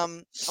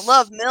 I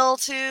love Mill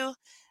too.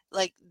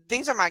 Like,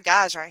 these are my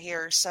guys right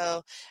here.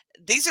 So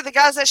these are the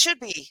guys that should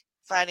be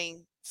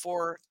fighting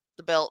for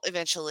the belt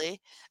eventually.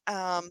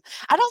 I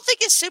don't think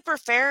it's super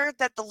fair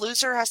that the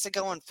loser has to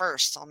go in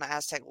first on the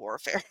Aztec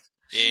Warfare.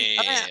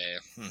 Yeah.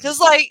 Because,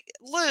 like,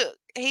 look,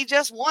 he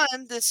just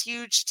won this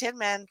huge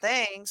 10-man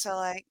thing. So,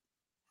 like,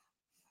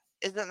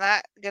 isn't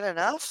that good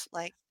enough?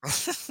 Like,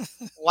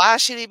 why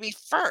should he be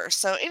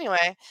first? So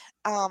anyway,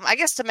 I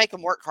guess to make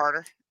him work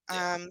harder.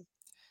 Yeah.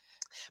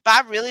 But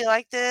I really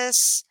like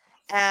this,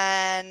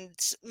 and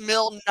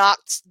Mill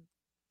knocked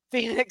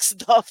Phoenix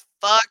the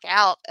fuck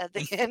out at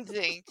the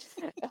ending.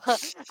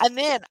 And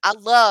then I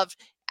love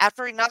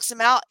after he knocks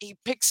him out, he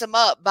picks him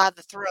up by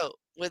the throat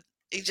with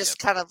he just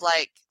kind of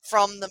like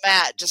from the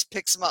mat just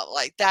picks him up.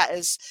 Like that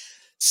is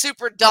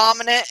super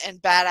dominant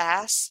and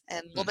badass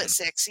and a little bit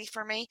sexy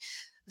for me.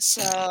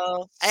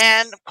 So,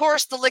 and of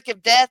course the lick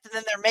of death, and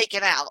then they're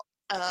making out.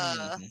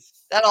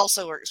 That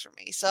also works for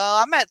me. So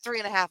I'm at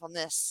 3.5 on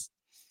this.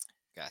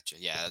 Gotcha.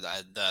 Yeah,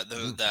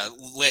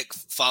 the lick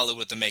followed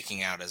with the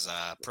making out is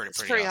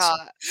pretty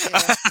hot.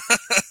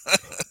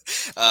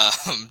 Yeah.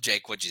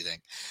 Jake, what'd you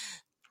think?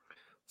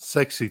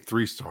 Sexy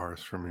 3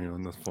 stars from me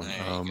on this one.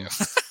 There you go.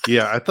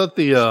 Yeah, I thought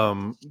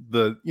the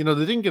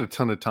they didn't get a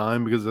ton of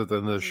time because at the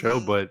end of the show,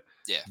 but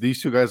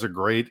these two guys are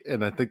great,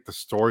 and I think the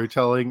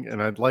storytelling,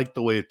 and I'd like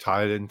the way it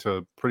tied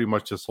into pretty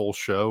much this whole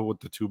show with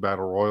the 2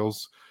 battle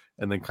royals,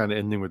 and then kind of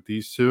ending with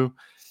these two,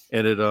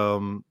 and it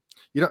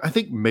I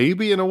think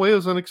maybe in a way it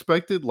was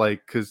unexpected,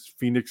 like because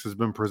Phoenix has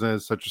been presented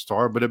as such a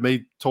star, but it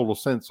made total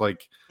sense.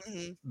 Like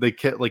they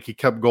kept he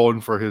kept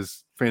going for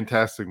his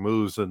fantastic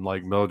moves, and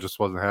like Mel just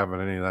wasn't having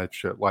any of that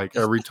shit. Like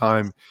every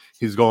time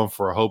he's going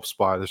for a hope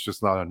spot, it's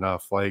just not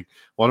enough. Like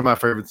one of my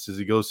favorites is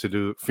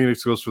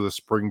Phoenix goes for the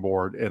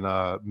springboard, and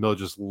Mel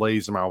just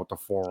lays him out with the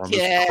forearm,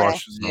 just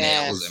crushes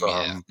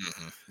him.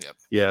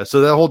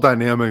 So that whole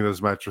dynamic of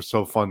this match was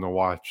so fun to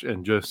watch,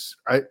 and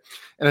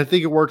I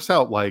think it works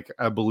out. Like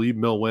I believe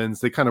Mill wins.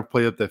 They kind of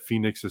play up that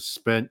Phoenix is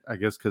spent, I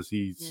guess, because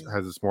he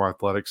has this more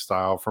athletic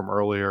style from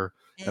earlier,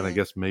 and I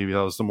guess maybe that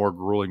was the more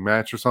grueling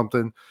match or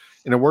something.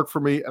 And it worked for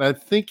me. And I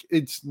think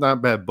it's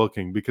not bad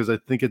booking because I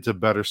think it's a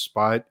better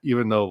spot,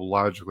 even though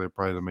logically it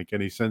probably doesn't make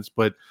any sense.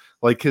 But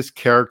like his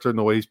character and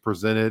the way he's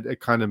presented, it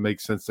kind of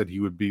makes sense that he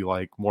would be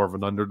like more of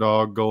an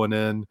underdog going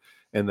in,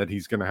 and that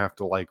he's going to have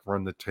to like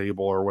run the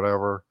table or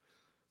whatever.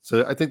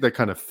 So I think that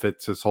kind of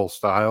fits his whole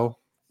style.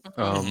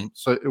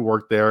 So it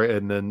worked there.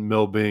 And then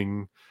Mill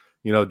being,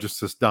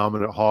 just this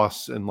dominant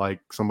hoss, and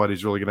like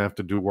somebody's really going to have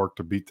to do work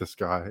to beat this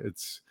guy.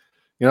 It's,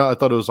 I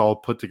thought it was all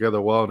put together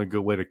well and a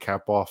good way to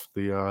cap off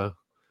the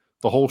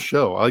whole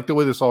show. I like the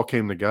way this all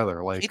came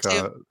together. Like,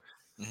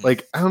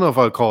 like I don't know if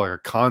I would call it a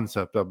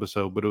concept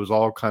episode, but it was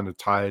all kind of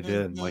tied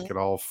in. Like it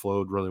all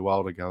flowed really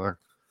well together.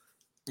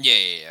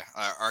 Yeah.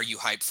 Are you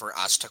hyped for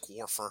Aztec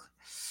Warfare?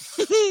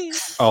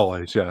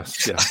 Always, yes.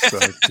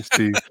 To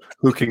see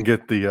who can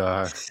get the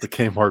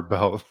Kmart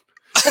belt.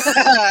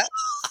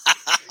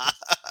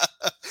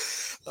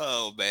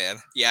 Oh man,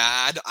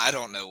 yeah, I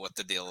don't know what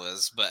the deal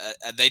is, but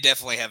they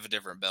definitely have a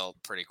different belt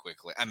pretty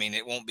quickly. I mean,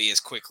 it won't be as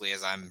quickly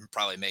as I'm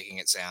probably making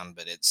it sound,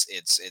 but it's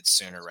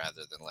sooner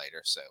rather than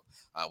later. So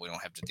we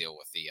don't have to deal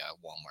with the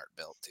Walmart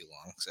belt too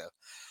long. So,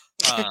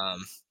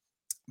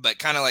 but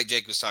kind of like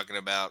Jake was talking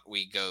about,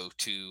 we go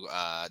to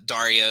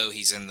Dario.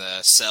 He's in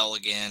the cell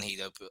again.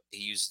 He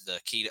used the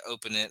key to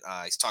open it.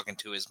 He's talking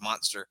to his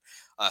monster,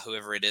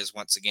 whoever it is.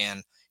 Once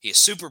again, he is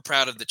super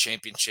proud of the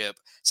championship.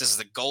 Says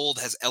the gold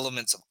has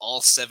elements of all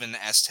 7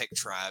 Aztec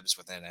tribes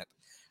within it.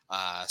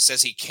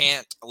 Says he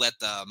can't let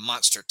the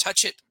monster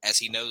touch it, as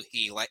he knows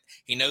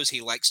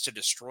he likes to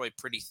destroy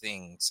pretty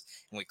things.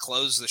 And we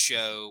close the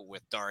show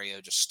with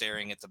Dario just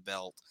staring at the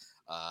belt.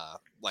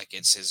 Like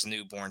it's his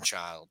newborn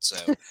child. So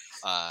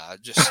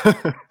just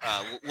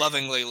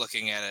lovingly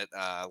looking at it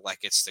like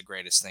it's the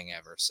greatest thing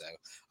ever. So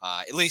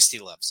at least he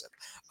loves it.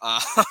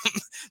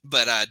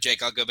 But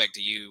Jake, I'll go back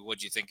to you.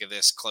 What'd you think of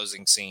this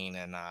closing scene,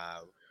 and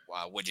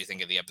what'd you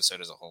think of the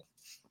episode as a whole?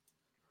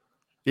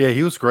 Yeah,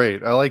 he was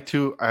great. I like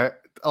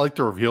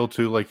the reveal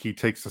too. Like he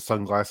takes the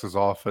sunglasses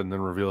off and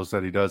then reveals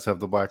that he does have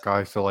the black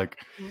eye. So like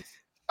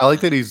I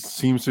like that he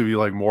seems to be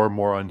like more and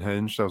more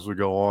unhinged as we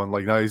go on.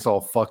 Like now he's all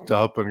fucked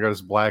up and got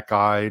his black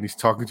eye and he's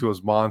talking to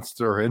his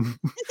monster and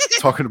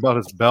talking about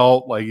his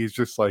belt. Like he's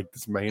just like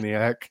this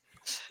maniac.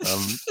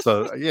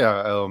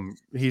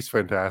 He's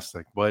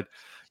fantastic. But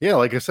yeah,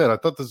 like I said, I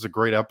thought this was a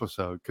great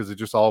episode because it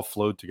just all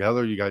flowed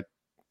together. You got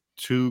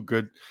two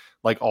good,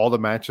 like all the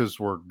matches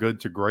were good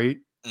to great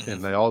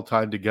and they all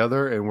tied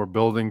together and we're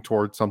building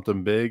towards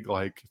something big.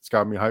 Like it's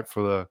got me hyped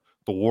for the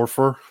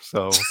Warfare.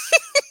 So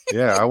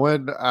yeah, I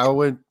went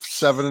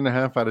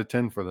 7.5 out of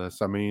 10 for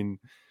this. I mean,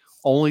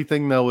 only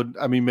thing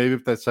maybe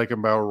if that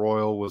second battle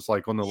royal was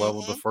like on the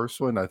level of the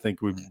first one, I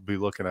think we'd be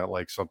looking at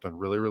like something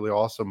really, really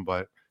awesome.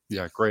 But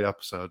yeah, great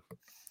episode.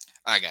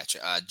 I got you.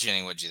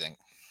 Jenny, what'd you think?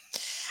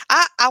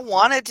 I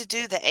wanted to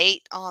do the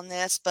 8 on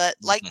this, but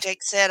like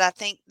Jake said, I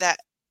think that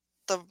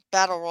the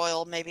battle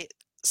royal maybe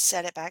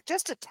set it back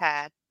just a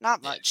tad,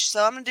 not much.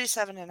 So I'm gonna do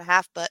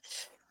 7.5. But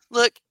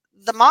look,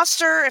 the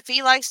monster, if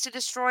he likes to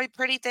destroy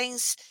pretty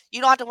things,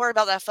 you don't have to worry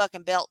about that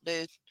fucking belt,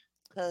 dude,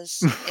 because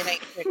it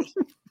ain't pretty.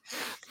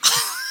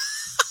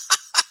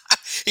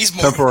 He's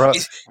more.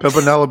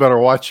 Pimpinella better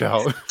watch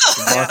out.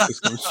 The monster's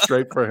coming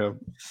straight for him.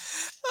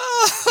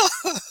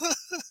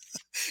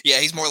 Yeah,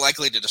 he's more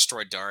likely to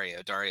destroy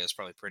Dario. Dario's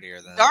probably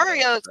prettier than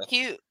Dario's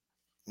cute.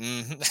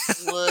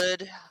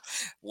 Wood.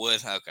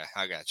 Okay,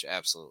 I got you.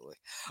 Absolutely.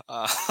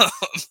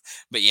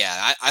 But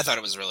yeah, I thought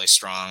it was really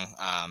strong.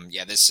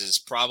 Yeah, this is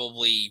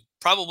probably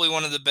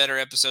one of the better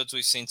episodes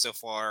we've seen so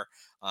far.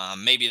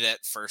 Maybe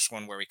that first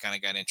one where we kind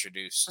of got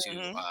introduced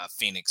to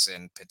Fenix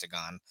and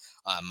Pentagon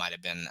might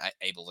have been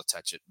able to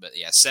touch it. But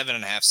yeah,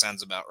 7.5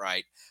 sounds about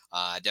right.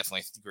 I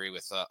definitely agree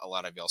with a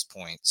lot of y'all's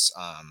points.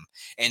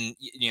 And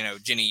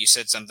Jenny, you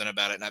said something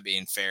about it not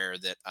being fair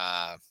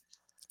that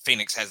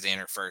Fenix has to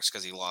enter first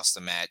because he lost the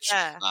match.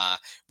 Yeah.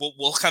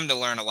 We'll come to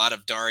learn a lot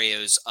of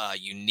Dario's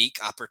unique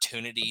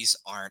opportunities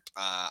aren't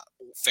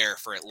fair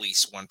for at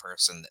least one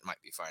person that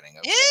might be fighting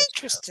over.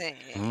 Interesting.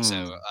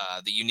 So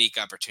the unique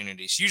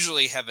opportunities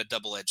usually have a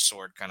double-edged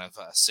sword kind of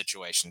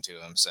situation to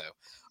them. So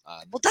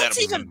well, that's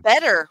even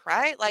better,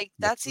 right? Like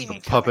that's even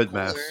the puppet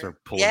master.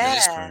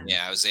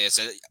 Yeah, I was say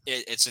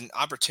it's an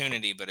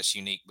opportunity, but it's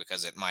unique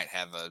because it might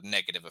have a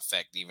negative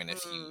effect, even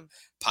if you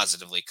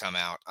positively come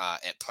out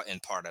in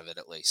part of it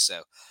at least.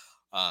 So,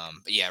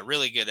 but yeah,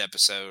 really good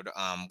episode.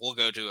 We'll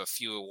go to a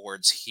few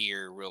awards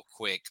here real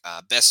quick.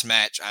 Best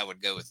match, I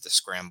would go with the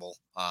Scramble.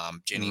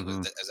 Jenny,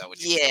 is that what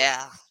you?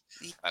 Yeah.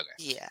 Okay.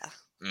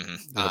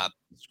 Yeah.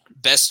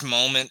 Best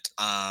moment.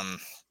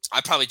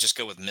 I'd probably just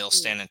go with Mill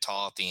standing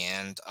tall at the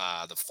end,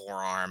 the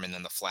forearm, and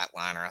then the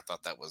flatliner. I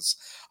thought that was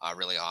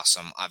really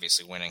awesome.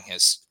 Obviously, winning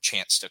his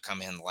chance to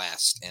come in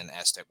last in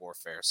Aztec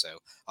Warfare. So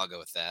I'll go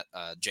with that.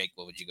 Jake,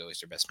 what would you go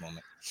as your best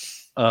moment?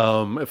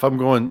 If I'm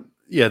going,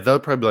 that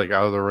would probably be like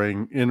out of the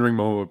ring. In-ring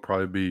moment would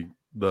probably be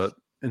the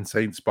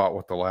insane spot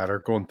with the ladder,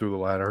 going through the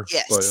ladder.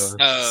 Yes.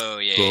 But,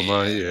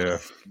 yeah.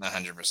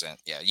 100%.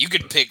 Yeah, you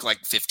could pick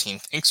like 15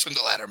 things from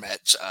the ladder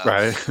match.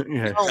 Right.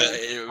 Yeah.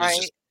 It was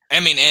just, I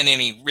mean, and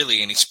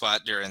any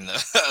spot during the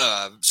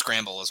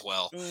scramble as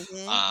well.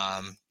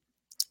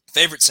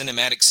 Favorite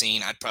cinematic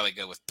scene, I'd probably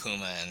go with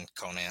Puma and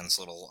Conan's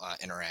little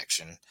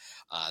interaction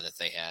that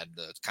they had,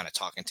 the kind of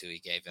talking to he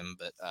gave him.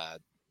 But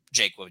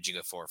Jake, what would you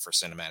go for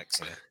cinematic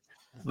scene?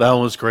 That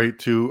one was great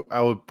too.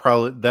 I would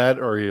probably that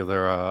or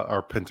either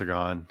our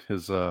Pentagon,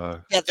 his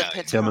the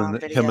Pentagon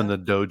him in the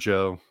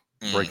dojo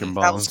breaking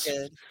bones. That was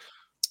good.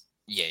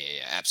 Yeah,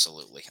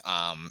 absolutely.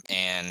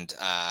 And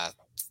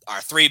our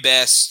 3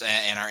 best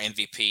and our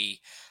MVP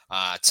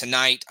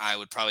tonight, I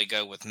would probably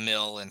go with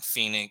Mill and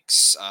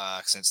Fenix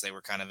since they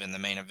were kind of in the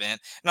main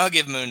event, and I'll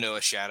give Mundo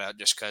a shout out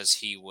just because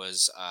he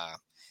was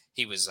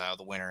the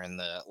winner in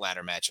the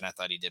ladder match, and I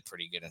thought he did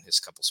pretty good in his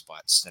couple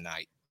spots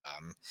tonight.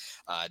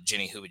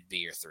 Jenny, who would be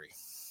your 3?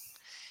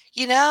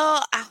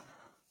 I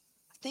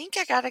think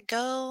I gotta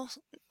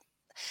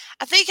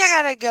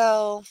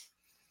go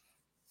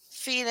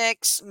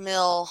Fenix,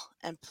 Mill,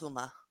 and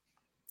Puma.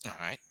 All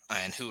right.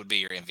 And who would be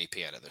your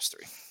MVP out of those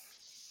 3?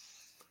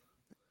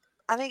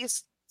 I think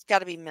it's got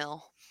to be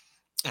Mill.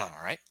 All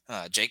right.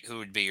 Jake, who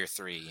would be your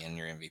 3 and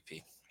your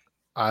MVP?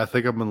 I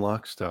think I'm in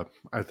lockstep.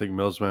 I think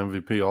Mill's my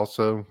MVP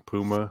also.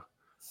 Puma,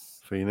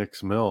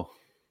 Fenix, Mill.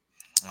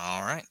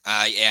 All right.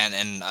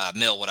 And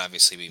Mill would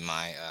obviously be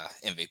my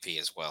MVP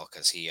as well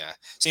because he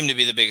seemed to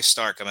be the biggest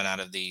star coming out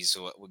of these,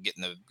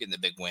 getting the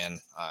big win.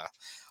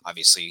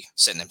 Obviously,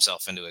 setting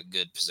himself into a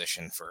good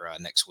position for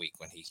next week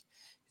when he's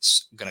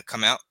going to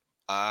come out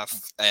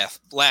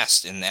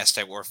last in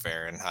Aztec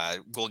Warfare, and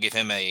we'll give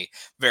him a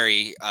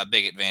very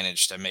big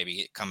advantage to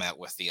maybe come out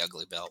with the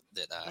ugly belt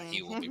that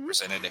he will be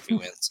presented if he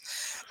wins.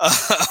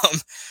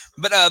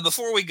 But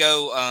before we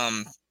go,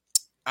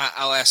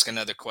 I'll ask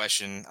another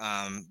question.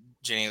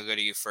 Jenny, I'll go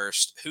to you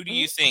first. Who do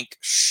you think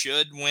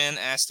should win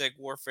Aztec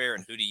Warfare,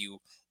 and who do you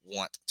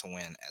want to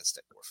win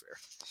Aztec Warfare?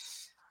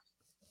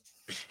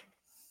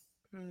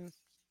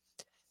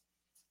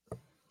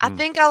 I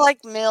think I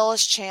like Mill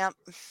as champ.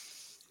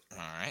 All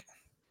right.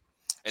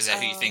 Is that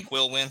who you think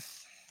will win?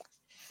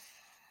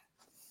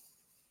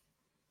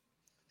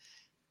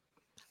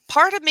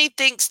 part of me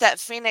thinks that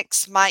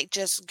Fenix might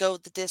just go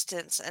the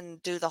distance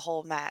and do the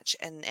whole match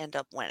and end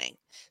up winning.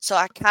 So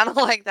I kind of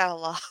like that a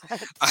lot.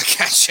 I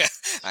gotcha.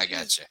 I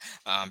gotcha.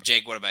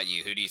 Jake, what about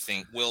you? Who do you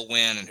think will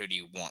win, and who do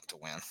you want to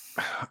win?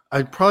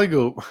 I'd probably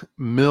go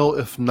Mill.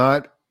 If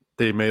not,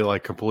 they may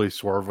like completely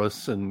swerve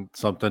us and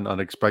something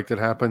unexpected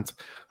happens.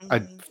 I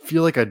Mhm.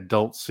 feel like I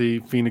don't see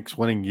Phoenix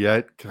winning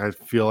yet because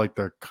I feel like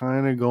they're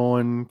kind of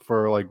going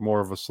for like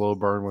more of a slow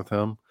burn with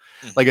him.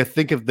 Like I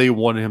think if they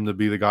wanted him to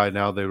be the guy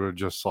now, they would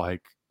just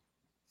like,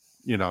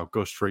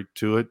 go straight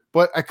to it.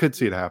 But I could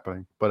see it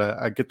happening. But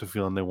I get the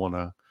feeling they want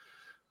to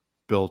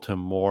build him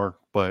more.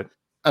 But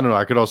I don't know.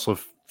 I could also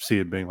see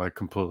it being like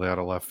completely out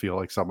of left field,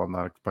 like something I'm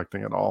not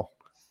expecting at all.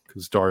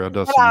 Because Dario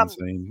does But some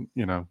insane,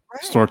 right.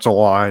 snorts a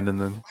line and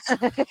then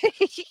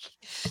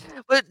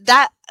But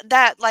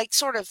that like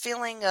sort of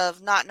feeling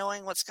of not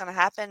knowing what's going to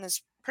happen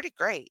is pretty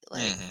great.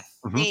 Like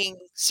Mhm.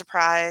 being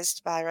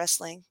surprised by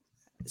wrestling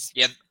is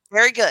Yeah.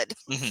 very good.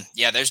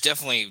 Yeah, there's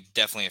definitely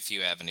a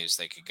few avenues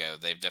they could go.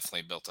 They've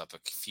definitely built up a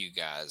few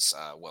guys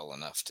well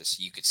enough to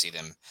you could see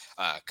them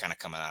kind of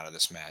coming out of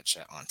this match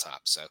on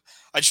top. So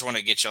I just want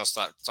to get y'all's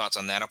thoughts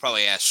on that. I'll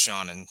probably ask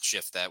Sean and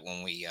Shift that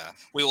when we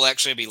will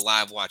actually be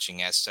live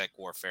watching Aztec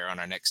Warfare on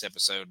our next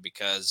episode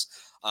because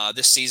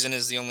this season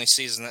is the only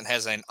season that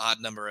has an odd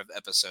number of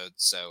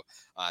episodes. So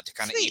to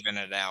kind of Sweet. even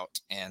it out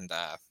and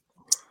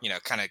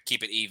kind of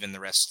keep it even the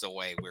rest of the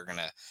way. We're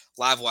gonna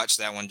live watch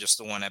that one, just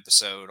the one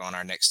episode on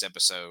our next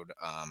episode,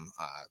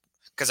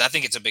 because I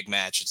think it's a big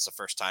match. It's the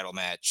first title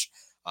match.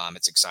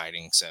 It's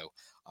exciting, so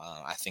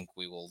I think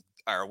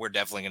we're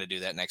definitely going to do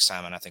that next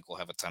time, and I think we'll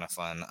have a ton of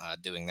fun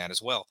doing that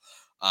as well.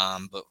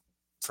 But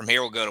from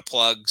here, we'll go to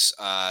plugs.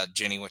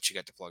 Jenny, what you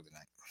got to plug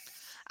tonight?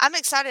 I'm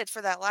excited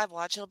for that live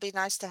watch. It'll be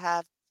nice to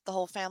have the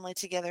whole family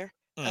together.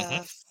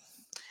 Mm-hmm.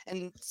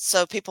 And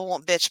so people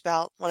won't bitch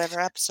about whatever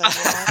episode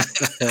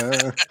we're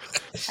on.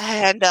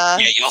 And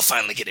Yeah, y'all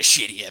finally get a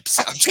shitty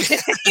episode.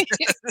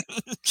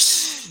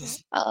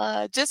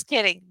 just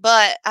kidding.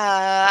 But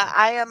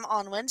I am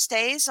on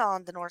Wednesdays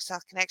on the North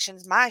South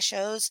Connections, my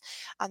shows.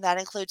 That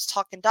includes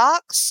Talking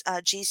Docs,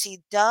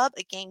 GC Dub,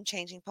 a game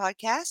changing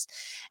podcast.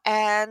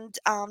 And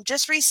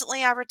just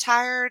recently I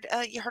retired.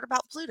 You heard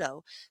about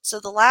Pluto. So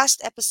the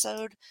last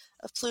episode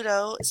of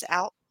Pluto is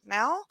out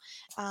now.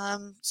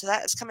 So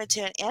that is coming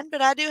to an end.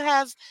 But I do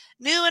have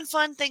new and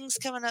fun things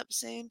coming up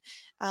soon.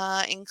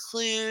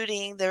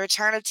 Including the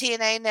return of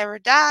TNA Never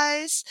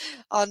Dies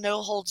on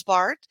No Holds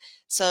Barred.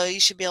 So you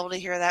should be able to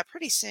hear that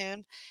pretty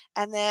soon.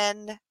 And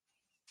then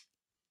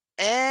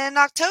in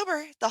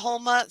October, the whole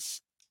month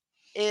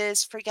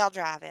is Freak Out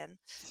Drive-In.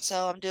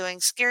 So I'm doing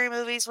scary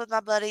movies with my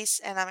buddies,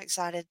 and I'm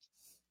excited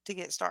to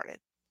get started.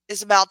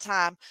 It's about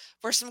time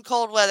for some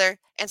cold weather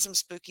and some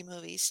spooky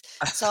movies.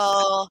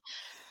 So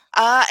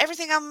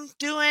everything I'm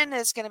doing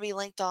is going to be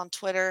linked on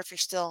Twitter if you're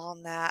still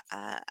on that.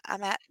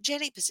 I'm at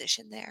Jenny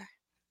position there.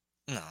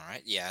 All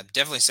right. Yeah,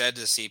 definitely sad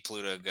to see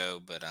Pluto go,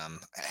 but I'm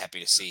happy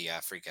to see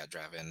Freak Out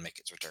Drive-In make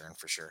its return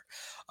for sure.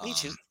 Me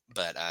too.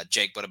 But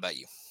Jake, what about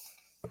you?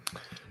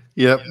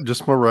 Yep,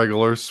 just more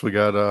regulars. We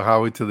got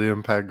Howie to the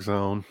Impact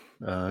Zone,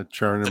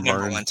 churning The and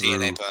number burning one through.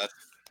 TNA pod.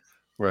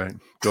 Right,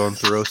 going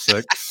through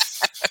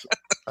 06.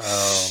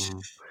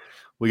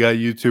 We got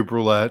YouTube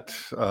Roulette.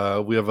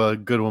 We have a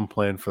good one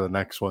planned for the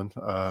next one.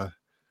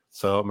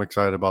 So I'm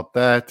excited about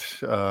that.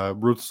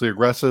 Ruthlessly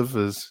Aggressive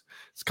is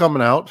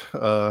coming out.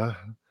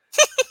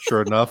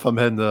 Sure enough, I'm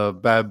heading to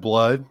Bad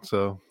Blood,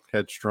 so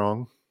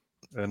Headstrong.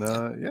 And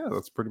yeah,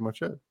 that's pretty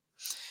much it.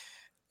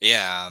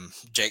 Yeah,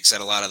 Jake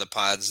said a lot of the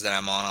pods that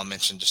I'm on. I'll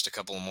mention just a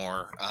couple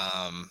more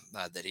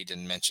that he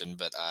didn't mention.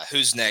 But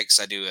Who's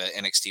Next? I do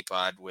an NXT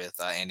pod with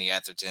Andy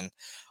Atherton.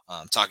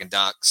 Talking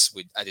Docs,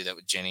 I do that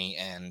with Jenny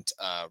and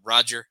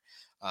Roger.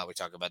 We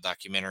talk about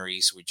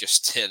documentaries. We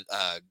just did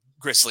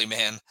Grizzly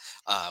Man,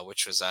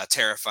 which was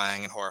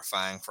terrifying and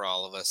horrifying for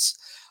all of us.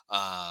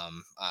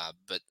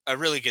 But a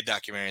really good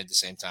documentary at the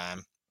same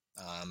time.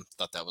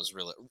 Thought that was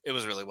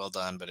really well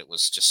done, but it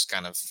was just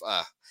kind of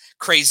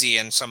crazy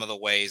in some of the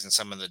ways and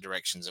some of the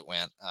directions it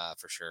went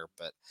for sure.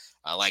 But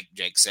like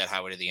Jake said,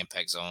 Highway to the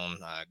Impact Zone,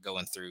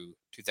 going through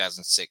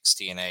 2006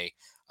 TNA.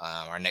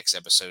 Our next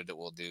episode that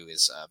we'll do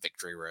is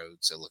Victory Road.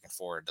 So looking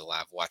forward to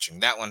live watching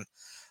that one.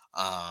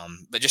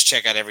 But just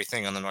check out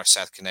everything on the North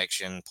South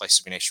Connection, Place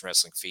to Be Nation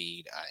Wrestling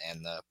feed,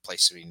 and the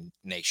Place to Be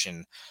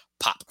Nation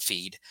Pop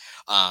feed.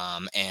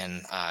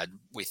 And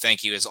we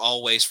thank you as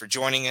always for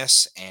joining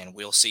us, and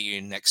we'll see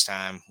you next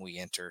time we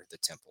enter the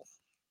temple.